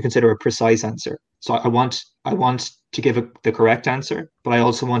need time to consider a precise answer. So I want to give the correct answer, but I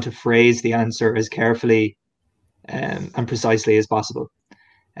also want to phrase the answer as carefully and precisely as possible,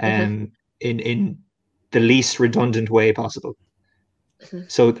 in the least redundant way possible. Mm-hmm.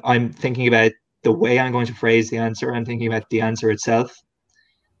 So I'm thinking about the way I'm going to phrase the answer. I'm thinking about the answer itself,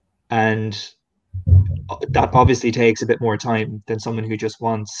 and that obviously takes a bit more time than someone who just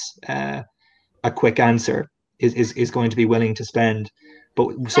wants a quick answer is going to be willing to spend.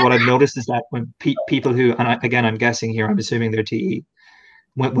 But so what I've noticed is that when people who, and again, I'm guessing here, I'm assuming they're TE,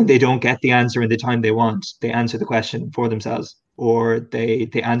 when they don't get the answer in the time they want, they answer the question for themselves, or they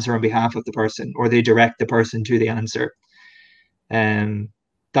answer on behalf of the person, or they direct the person to the answer.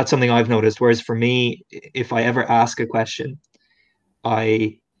 That's something I've noticed. Whereas for me, if I ever ask a question,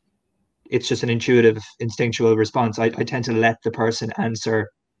 it's just an intuitive, instinctual response. I tend to let the person answer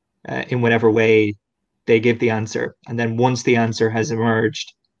in whatever way they give the answer. And then once the answer has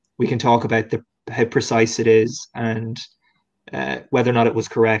emerged, we can talk about how precise it is and whether or not it was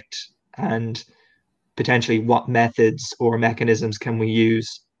correct, and potentially what methods or mechanisms can we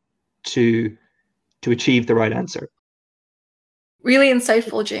use to achieve the right answer. Really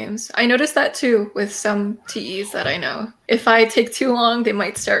insightful, James. I noticed that too with some TEs that I know. If I take too long, they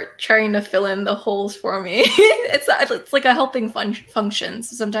might start trying to fill in the holes for me. It's like a helping function.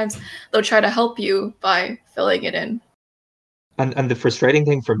 So sometimes they'll try to help you by filling it in. And the frustrating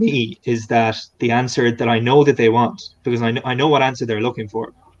thing for me is that the answer that I know that they want, because I know what answer they're looking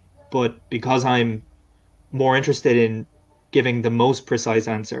for, but because I'm more interested in giving the most precise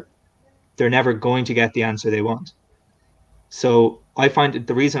answer, they're never going to get the answer they want. So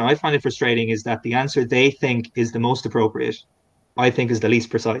the reason I find it frustrating is that the answer they think is the most appropriate, I think is the least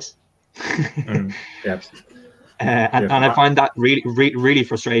precise. Yes. And I find that really, really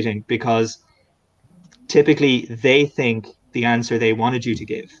frustrating, because typically they think the answer they wanted you to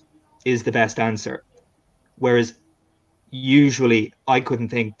give is the best answer, whereas usually I couldn't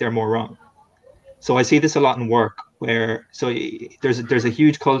think they're more wrong. So I see this a lot in work, where there's a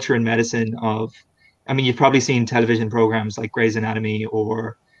huge culture in medicine of, I mean, you've probably seen television programs like Grey's Anatomy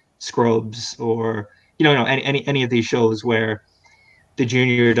or Scrubs, or any of these shows where the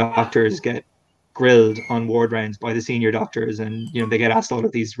junior doctors get grilled on ward rounds by the senior doctors, and they get asked all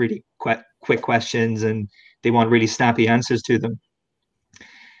of these really quick questions, and they want really snappy answers to them.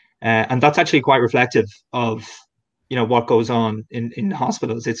 And that's actually quite reflective of what goes on in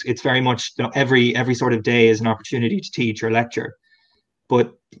hospitals. It's very much every sort of day is an opportunity to teach or lecture,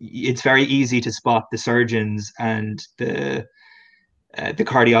 but it's very easy to spot the surgeons and the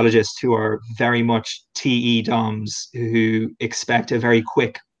cardiologists who are very much TE DOMs, who expect a very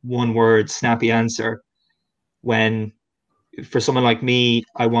quick, one-word, snappy answer, when for someone like me,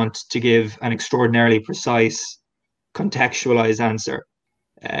 I want to give an extraordinarily precise, contextualized answer,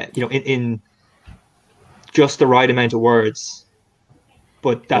 in just the right amount of words,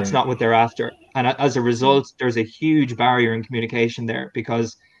 but that's not what they're after. And as a result, there's a huge barrier in communication there,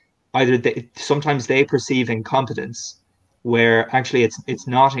 because either sometimes they perceive incompetence, where actually it's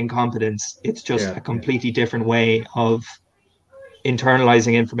not incompetence, it's just a completely different way of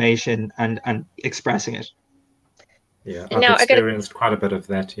internalizing information and expressing it. Yeah, And I've now experienced quite a bit of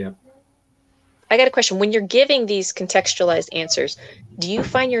that. Yeah. I got a question. When you're giving these contextualized answers, do you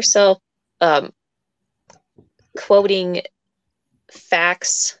find yourself quoting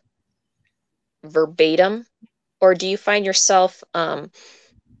facts verbatim, or do you find yourself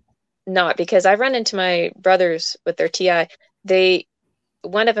not? Because I've run into my brothers with their TI.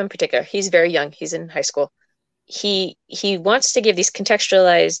 One of them in particular, he's very young. He's in high school. He wants to give these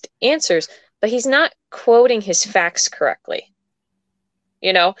contextualized answers, but he's not quoting his facts correctly.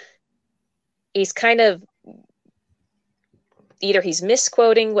 You know, he's kind of either he's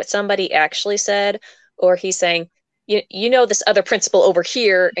misquoting what somebody actually said, or he's saying, you know, this other principle over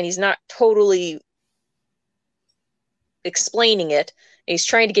here, and he's not totally explaining it. He's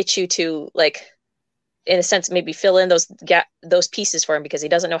trying to get you to, like, in a sense, maybe fill in those pieces for him because he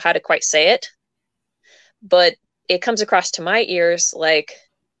doesn't know how to quite say it. But it comes across to my ears like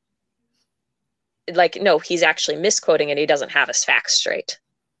no, he's actually misquoting and he doesn't have his facts straight,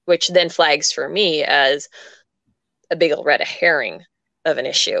 which then flags for me as a big old red herring of an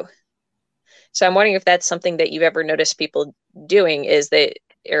issue. So I'm wondering if that's something that you've ever noticed people doing, is that,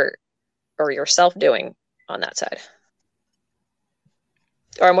 or yourself doing on that side.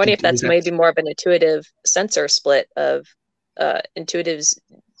 Or I'm wondering if that's maybe more of an intuitive sensor split of intuitives,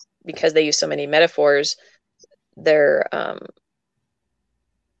 because they use so many metaphors. They're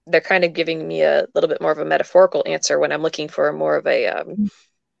kind of giving me a little bit more of a metaphorical answer when I'm looking for more of a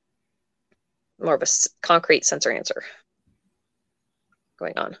concrete sensor answer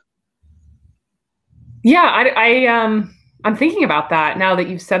going on. Yeah, I'm thinking about that now that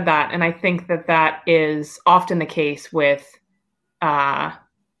you've said that, and I think that is often the case with,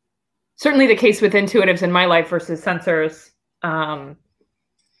 certainly the case with intuitives in my life versus sensors.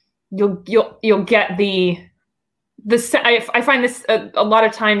 You'll get I find this a lot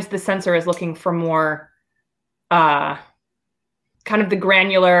of times the sensor is looking for more kind of the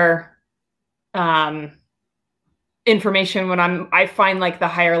granular information, when I find like the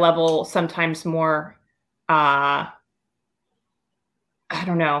higher level sometimes more I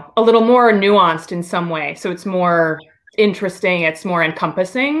don't know, a little more nuanced in some way. So it's more interesting, it's more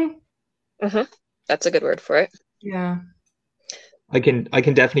encompassing. Mm-hmm. That's a good word for it. Yeah. I can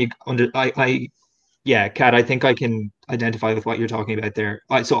definitely Kat, I think I can identify with what you're talking about there.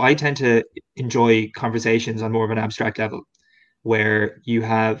 So I tend to enjoy conversations on more of an abstract level, where you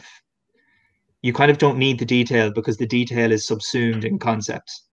kind of don't need the detail because the detail is subsumed in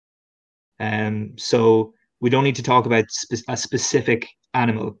concepts. So we don't need to talk about a specific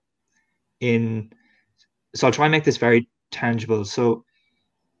animal so I'll try and make this very tangible. So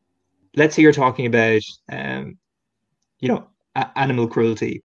let's say you're talking about, animal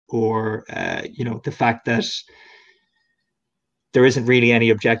cruelty, or, the fact that there isn't really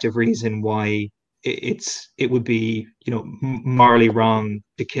any objective reason why it would be, morally wrong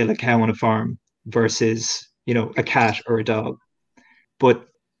to kill a cow on a farm versus, a cat or a dog. But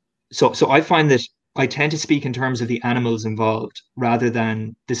so I find that I tend to speak in terms of the animals involved rather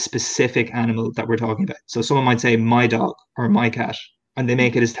than the specific animal that we're talking about. So someone might say my dog or my cat, and they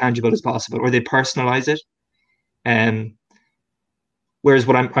make it as tangible as possible, or they personalize it. Whereas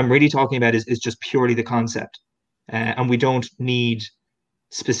what I'm really talking about is just purely the concept, and we don't need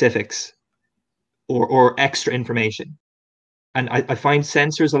specifics or extra information. And I find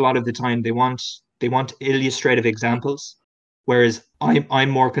sensors a lot of the time they want illustrative examples, whereas I'm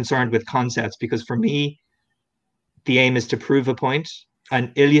more concerned with concepts, because for me the aim is to prove a point,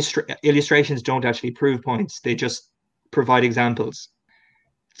 and illustrations don't actually prove points, they just provide examples.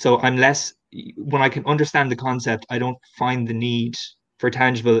 So when I can understand the concept, I don't find the need for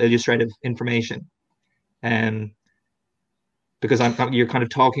tangible illustrative information, because you're kind of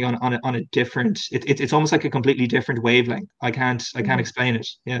talking on a different, it's almost like a completely different wavelength. I can't explain it.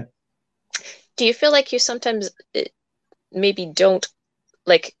 Yeah. Do you feel like you sometimes maybe don't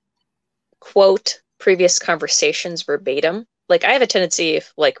like quote previous conversations verbatim? Like I have a tendency,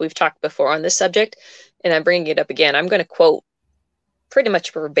 if like we've talked before on this subject and I'm bringing it up again, I'm going to quote pretty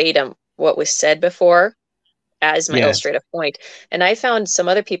much verbatim what was said before as my illustrative point. And I found some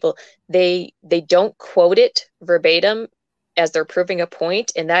other people, they don't quote it verbatim as they're proving a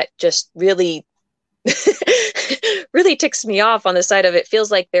point, and that just really really ticks me off on the side of it.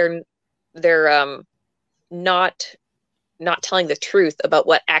 Feels like they're not telling the truth about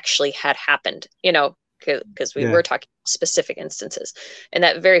what actually had happened, because we were talking specific instances, and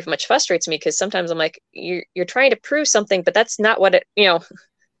that very much frustrates me, because sometimes I'm like, you're trying to prove something, but that's not what it,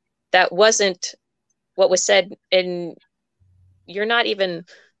 that wasn't what was said, and you're not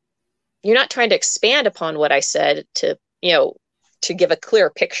trying to expand upon what I said to, to give a clear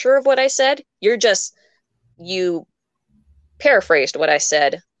picture of what I said. You paraphrased what I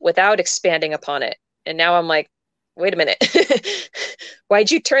said without expanding upon it. And now I'm like, wait a minute.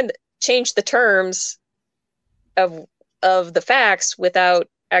 Why'd you change the terms of the facts without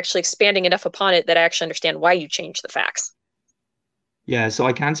actually expanding enough upon it that I actually understand why you changed the facts? Yeah, so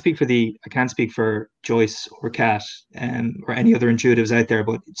I can't speak for Joyce or Kat, or any other intuitives out there,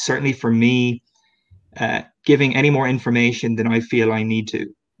 but certainly for me, giving any more information than I feel I need to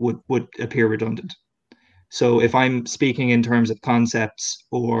would appear redundant. So if I'm speaking in terms of concepts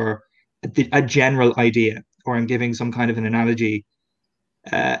or a general idea, or I'm giving some kind of an analogy,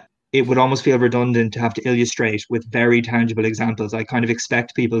 it would almost feel redundant to have to illustrate with very tangible examples. I kind of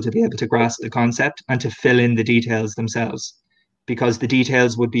expect people to be able to grasp the concept and to fill in the details themselves, because the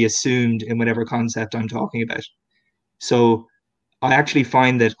details would be assumed in whatever concept I'm talking about. So I actually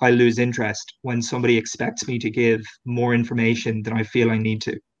find that I lose interest when somebody expects me to give more information than I feel I need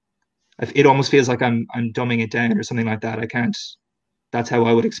to. It almost feels like I'm dumbing it down or something like that. I can't. That's how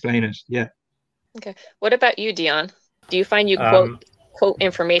I would explain it. Yeah. Okay. What about you, Dion? Do you find you quote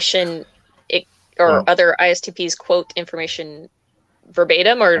information, or other ISTPs quote information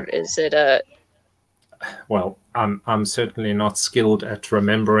verbatim, or is it a? Well, I'm certainly not skilled at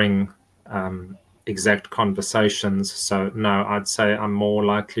remembering exact conversations. So no, I'd say I'm more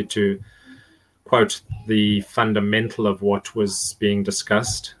likely to quote the fundamental of what was being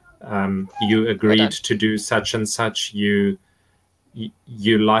discussed. You agreed to do such and such. You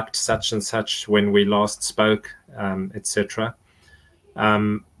liked such and such when we last spoke, etc.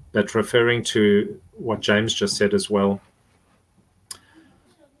 But referring to what James just said as well,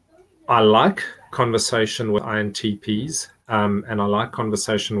 I like conversation with INTPs, and I like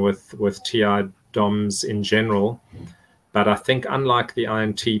conversation with TI DOMs in general. But I think, unlike the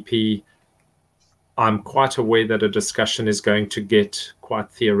INTP, I'm quite aware that a discussion is going to get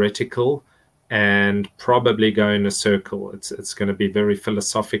quite theoretical and probably go in a circle. It's going to be very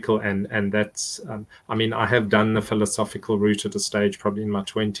philosophical, and that's I mean, I have done the philosophical route at a stage, probably in my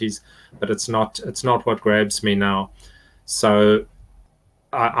 20s, but it's not what grabs me now. So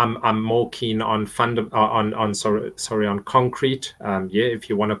I'm more keen on on concrete. If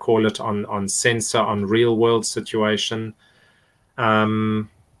you want to call it on sensor, on real world situation. And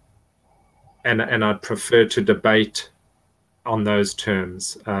I'd prefer to debate on those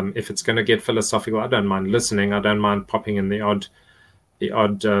terms. If it's going to get philosophical, I don't mind listening. I don't mind popping in the odd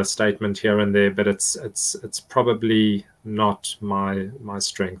statement here and there, but it's probably not my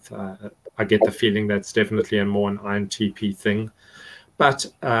strength. I get the feeling that's definitely more an INTP thing. But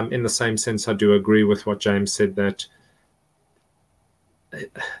in the same sense, I do agree with what James said, that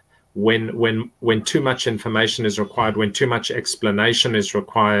when too much information is required, when too much explanation is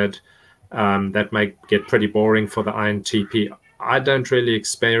required, that may get pretty boring for the INTP. I don't really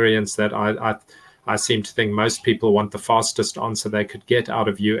experience that. I seem to think most people want the fastest answer they could get out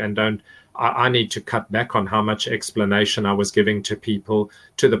of you, and I need to cut back on how much explanation I was giving to people,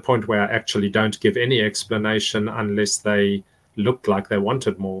 to the point where I actually don't give any explanation unless they looked like they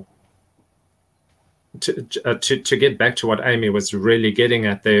wanted more. To get back to what Amy was really getting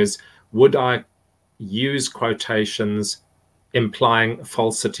at, there's, would I use quotations implying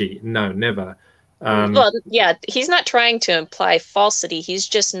falsity? No, never. Well, yeah, he's not trying to imply falsity. He's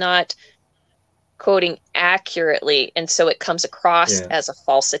just not quoting accurately, and so it comes across as a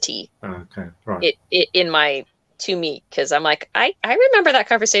falsity. Okay, right. To me, because I'm like, I remember that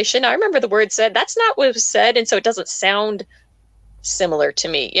conversation. I remember the word said. That's not what was said, and so it doesn't sound similar to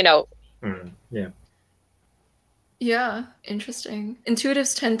me, Yeah, interesting.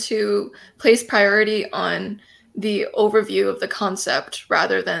 Intuitives tend to place priority on the overview of the concept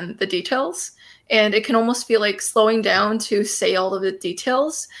rather than the details. And it can almost feel like slowing down to say all of the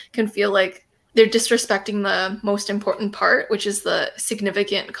details can feel like they're disrespecting the most important part, which is the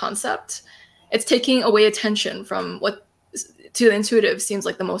significant concept. It's taking away attention from what to the intuitive seems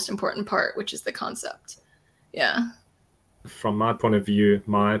like the most important part, which is the concept. Yeah. From my point of view,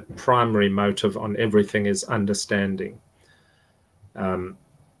 my primary motive on everything is understanding.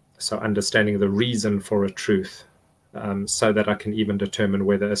 So understanding the reason for a truth, so that I can even determine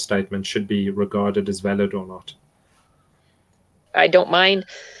whether a statement should be regarded as valid or not. I don't mind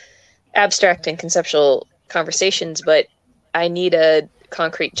abstract and conceptual conversations, but I need a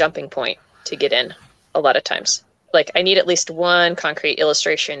concrete jumping point to get in a lot of times. Like, I need at least one concrete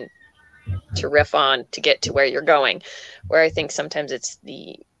illustration to riff on to get to where you're going, where I think sometimes it's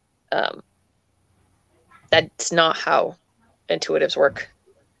that's not how intuitives work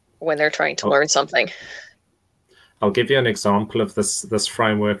when they're trying to learn something. I'll give you an example of this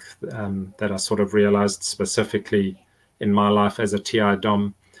framework that I sort of realized specifically in my life as a TI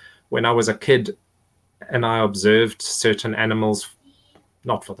Dom. When I was a kid and I observed certain animals,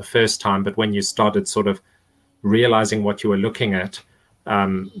 not for the first time, but when you started sort of realizing what you were looking at,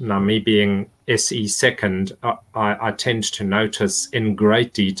 now me being SE second, I tend to notice in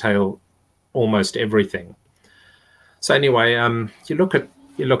great detail almost everything. So anyway, you look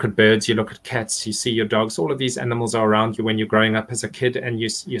at birds, you look at cats, you see your dogs, all of these animals are around you when you're growing up as a kid, and you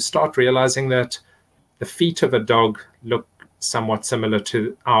start realizing that the feet of a dog look somewhat similar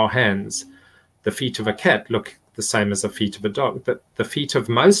to our hands. The feet of a cat look the same as the feet of a dog. But the feet of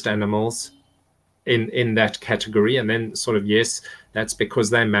most animals in that category, and then sort of, yes, that's because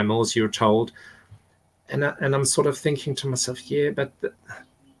they're mammals, you're told. And I'm sort of thinking to myself, yeah, but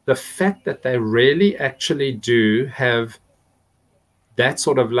the fact that they really actually do have that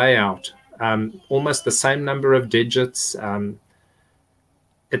sort of layout, almost the same number of digits,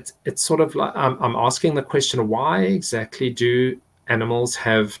 it's sort of like I'm asking the question, why exactly do animals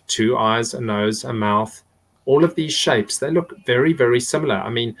have two eyes, a nose, a mouth, all of these shapes? They look very, very similar. I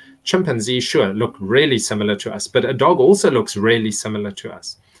mean, chimpanzees, sure, look really similar to us, but a dog also looks really similar to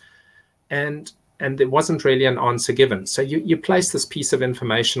us. And there wasn't really an answer given. So you place this piece of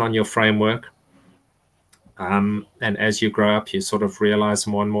information on your framework, and as you grow up, you sort of realize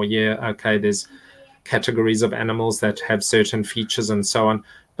more and more, okay, there's categories of animals that have certain features and so on.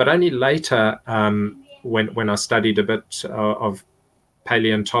 But only later, when I studied a bit of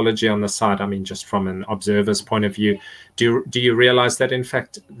paleontology on the side, I mean, just from an observer's point of view, do you realize that in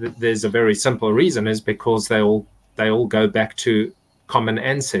fact there's a very simple reason, is because they all go back to common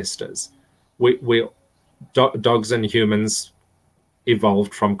ancestors. Dogs and humans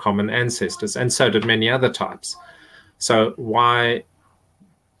evolved from common ancestors, and so did many other types. So why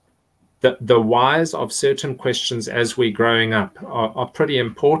the whys of certain questions as we're growing up are pretty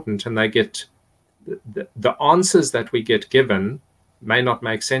important, and they get the answers that we get given may not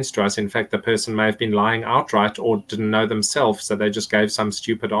make sense to us. In fact, the person may have been lying outright or didn't know themselves, so they just gave some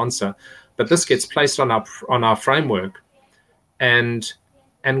stupid answer. But this gets placed on our framework, and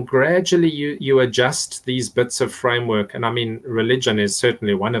gradually you adjust these bits of framework. And I mean, religion is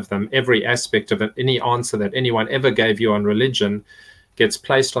certainly one of them. Every aspect of it, any answer that anyone ever gave you on religion gets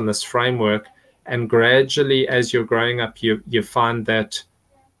placed on this framework, and gradually as you're growing up, you find that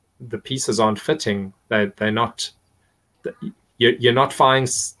the pieces aren't fitting. They're not. You're not finding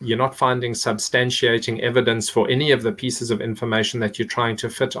substantiating evidence for any of the pieces of information that you're trying to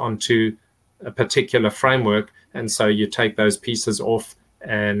fit onto a particular framework, and so you take those pieces off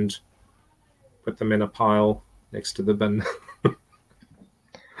and put them in a pile next to the bin.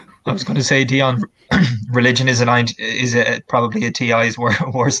 I was going to say, Dion, religion is probably a TI's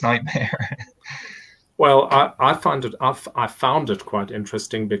worst nightmare. Well, I found it quite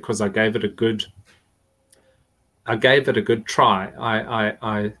interesting because I gave it a good try.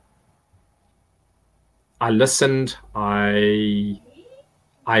 I listened. I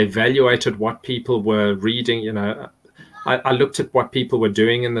evaluated what people were reading. You know, I looked at what people were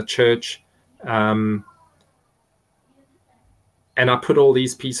doing in the church. And I put all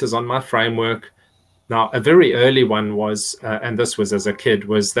these pieces on my framework. Now, a very early one was, and this was as a kid,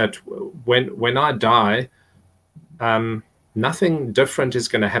 was that when I die, nothing different is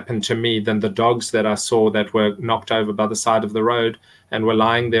going to happen to me than the dogs that I saw that were knocked over by the side of the road and were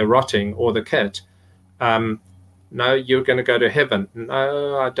lying there rotting, or the cat. No, you're going to go to heaven.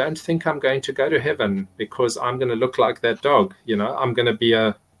 No, I don't think I'm going to go to heaven because I'm going to look like that dog. You know, I'm going to be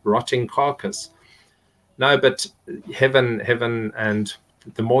a rotting carcass. No, but heaven, and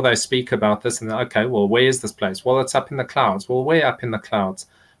the more they speak about this, and okay, well, where is this place? Well, it's up in the clouds. Well, where up in the clouds?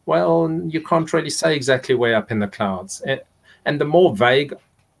 Well, you can't really say exactly where up in the clouds. And the more vague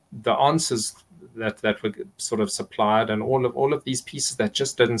the answers that were sort of supplied, and all of these pieces that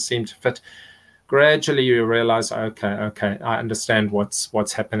just didn't seem to fit, gradually you realize, okay, I understand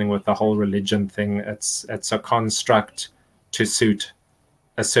what's happening with the whole religion thing. It's a construct to suit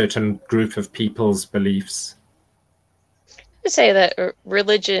a certain group of people's beliefs. I would say that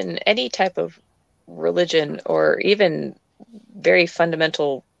religion, any type of religion, or even very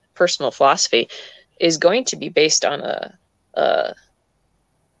fundamental personal philosophy, is going to be based on a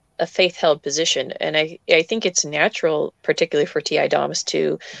faith-held position. And I think it's natural, particularly for TI DOMs,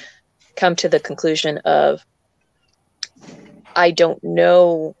 to come to the conclusion of, I don't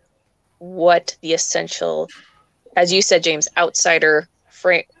know what the essential, as you said, James, outsider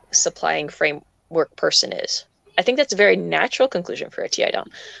supplying framework person is. I think that's a very natural conclusion for a TI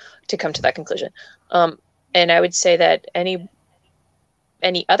DOM to come to that conclusion. And I would say that any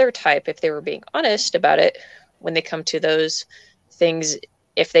other type, if they were being honest about it, when they come to those things,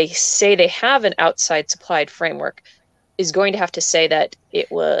 if they say they have an outside supplied framework, is going to have to say that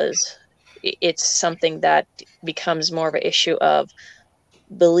it's something that becomes more of an issue of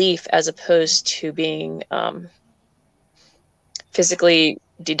belief as opposed to being physically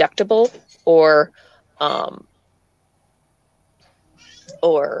deductible or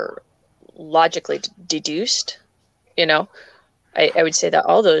logically deduced. I would say that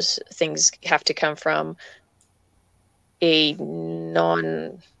all those things have to come from a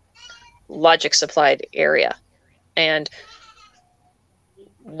non-logic supplied area. And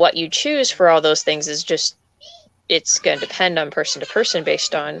what you choose for all those things is just, it's going to depend on person to person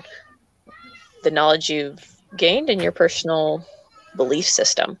based on the knowledge you've gained in your personal belief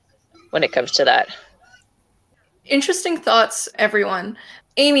system when it comes to that. Interesting thoughts, everyone.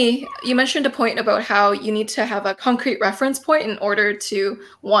 Amy, you mentioned a point about how you need to have a concrete reference point in order to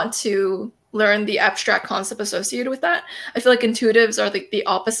want to learn the abstract concept associated with that. I feel like intuitives are the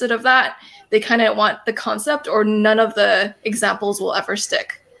opposite of that. They kind of want the concept, or none of the examples will ever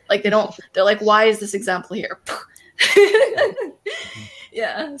stick. Like they're like, why is this example here?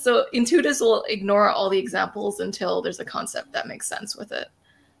 Yeah, so intuitives will ignore all the examples until there's a concept that makes sense with it.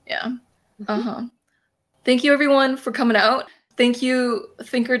 Yeah. Thank you, everyone, for coming out. Thank you,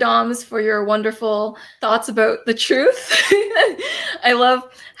 Thinker Doms, for your wonderful thoughts about the truth. I love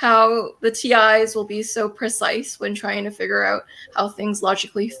how the TIs will be so precise when trying to figure out how things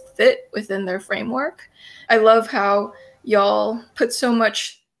logically fit within their framework. I love how y'all put so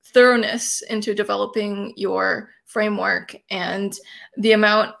much thoroughness into developing your framework, and the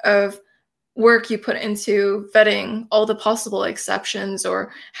amount of work you put into vetting all the possible exceptions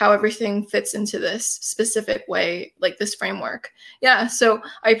or how everything fits into this specific way, like this framework. Yeah, so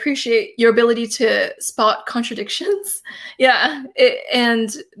I appreciate your ability to spot contradictions. Yeah,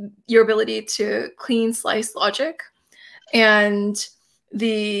 and your ability to clean slice logic, and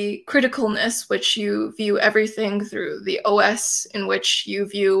the criticalness which you view everything through, the OS in which you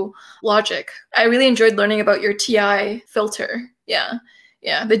view logic. I really enjoyed learning about your TI filter. Yeah,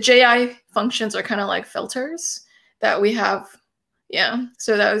 the JI functions are kind of like filters that we have. Yeah,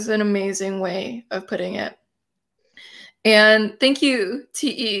 so that was an amazing way of putting it. And thank you,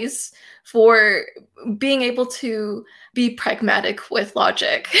 TEs, for being able to be pragmatic with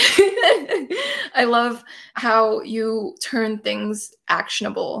logic. I love how you turn things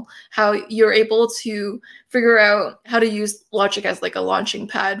actionable, how you're able to figure out how to use logic as like a launching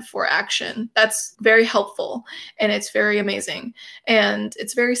pad for action. That's very helpful, and it's very amazing, and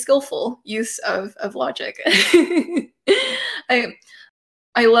it's very skillful use of logic.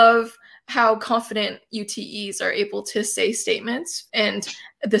 I love how confident UTEs are able to say statements and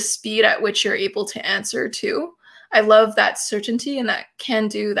the speed at which you're able to answer too. I love that certainty and that can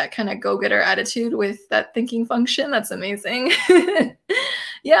do, that kind of go-getter attitude with that thinking function. That's amazing.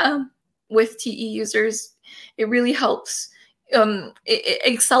 Yeah, with TE users, it really helps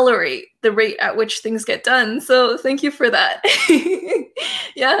accelerate the rate at which things get done. So thank you for that.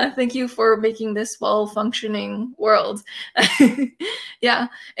 Yeah, thank you for making this well-functioning world. Yeah,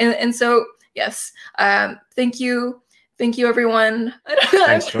 and so yes, thank you, everyone.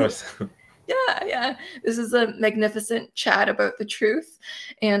 Thanks, Joyce. Yeah. This is a magnificent chat about the truth,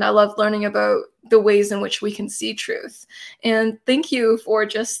 and I love learning about the ways in which we can see truth. And thank you for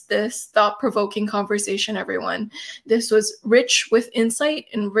just this thought-provoking conversation, everyone. This was rich with insight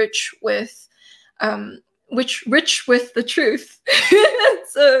and rich with the truth.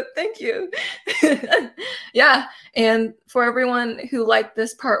 So thank you. Yeah, and for everyone who liked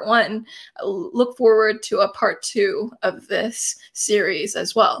this part 1, look forward to a part 2 of this series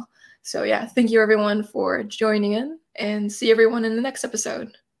as well. So yeah, thank you everyone for joining in, and see everyone in the next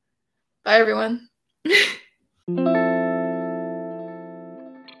episode. Bye everyone.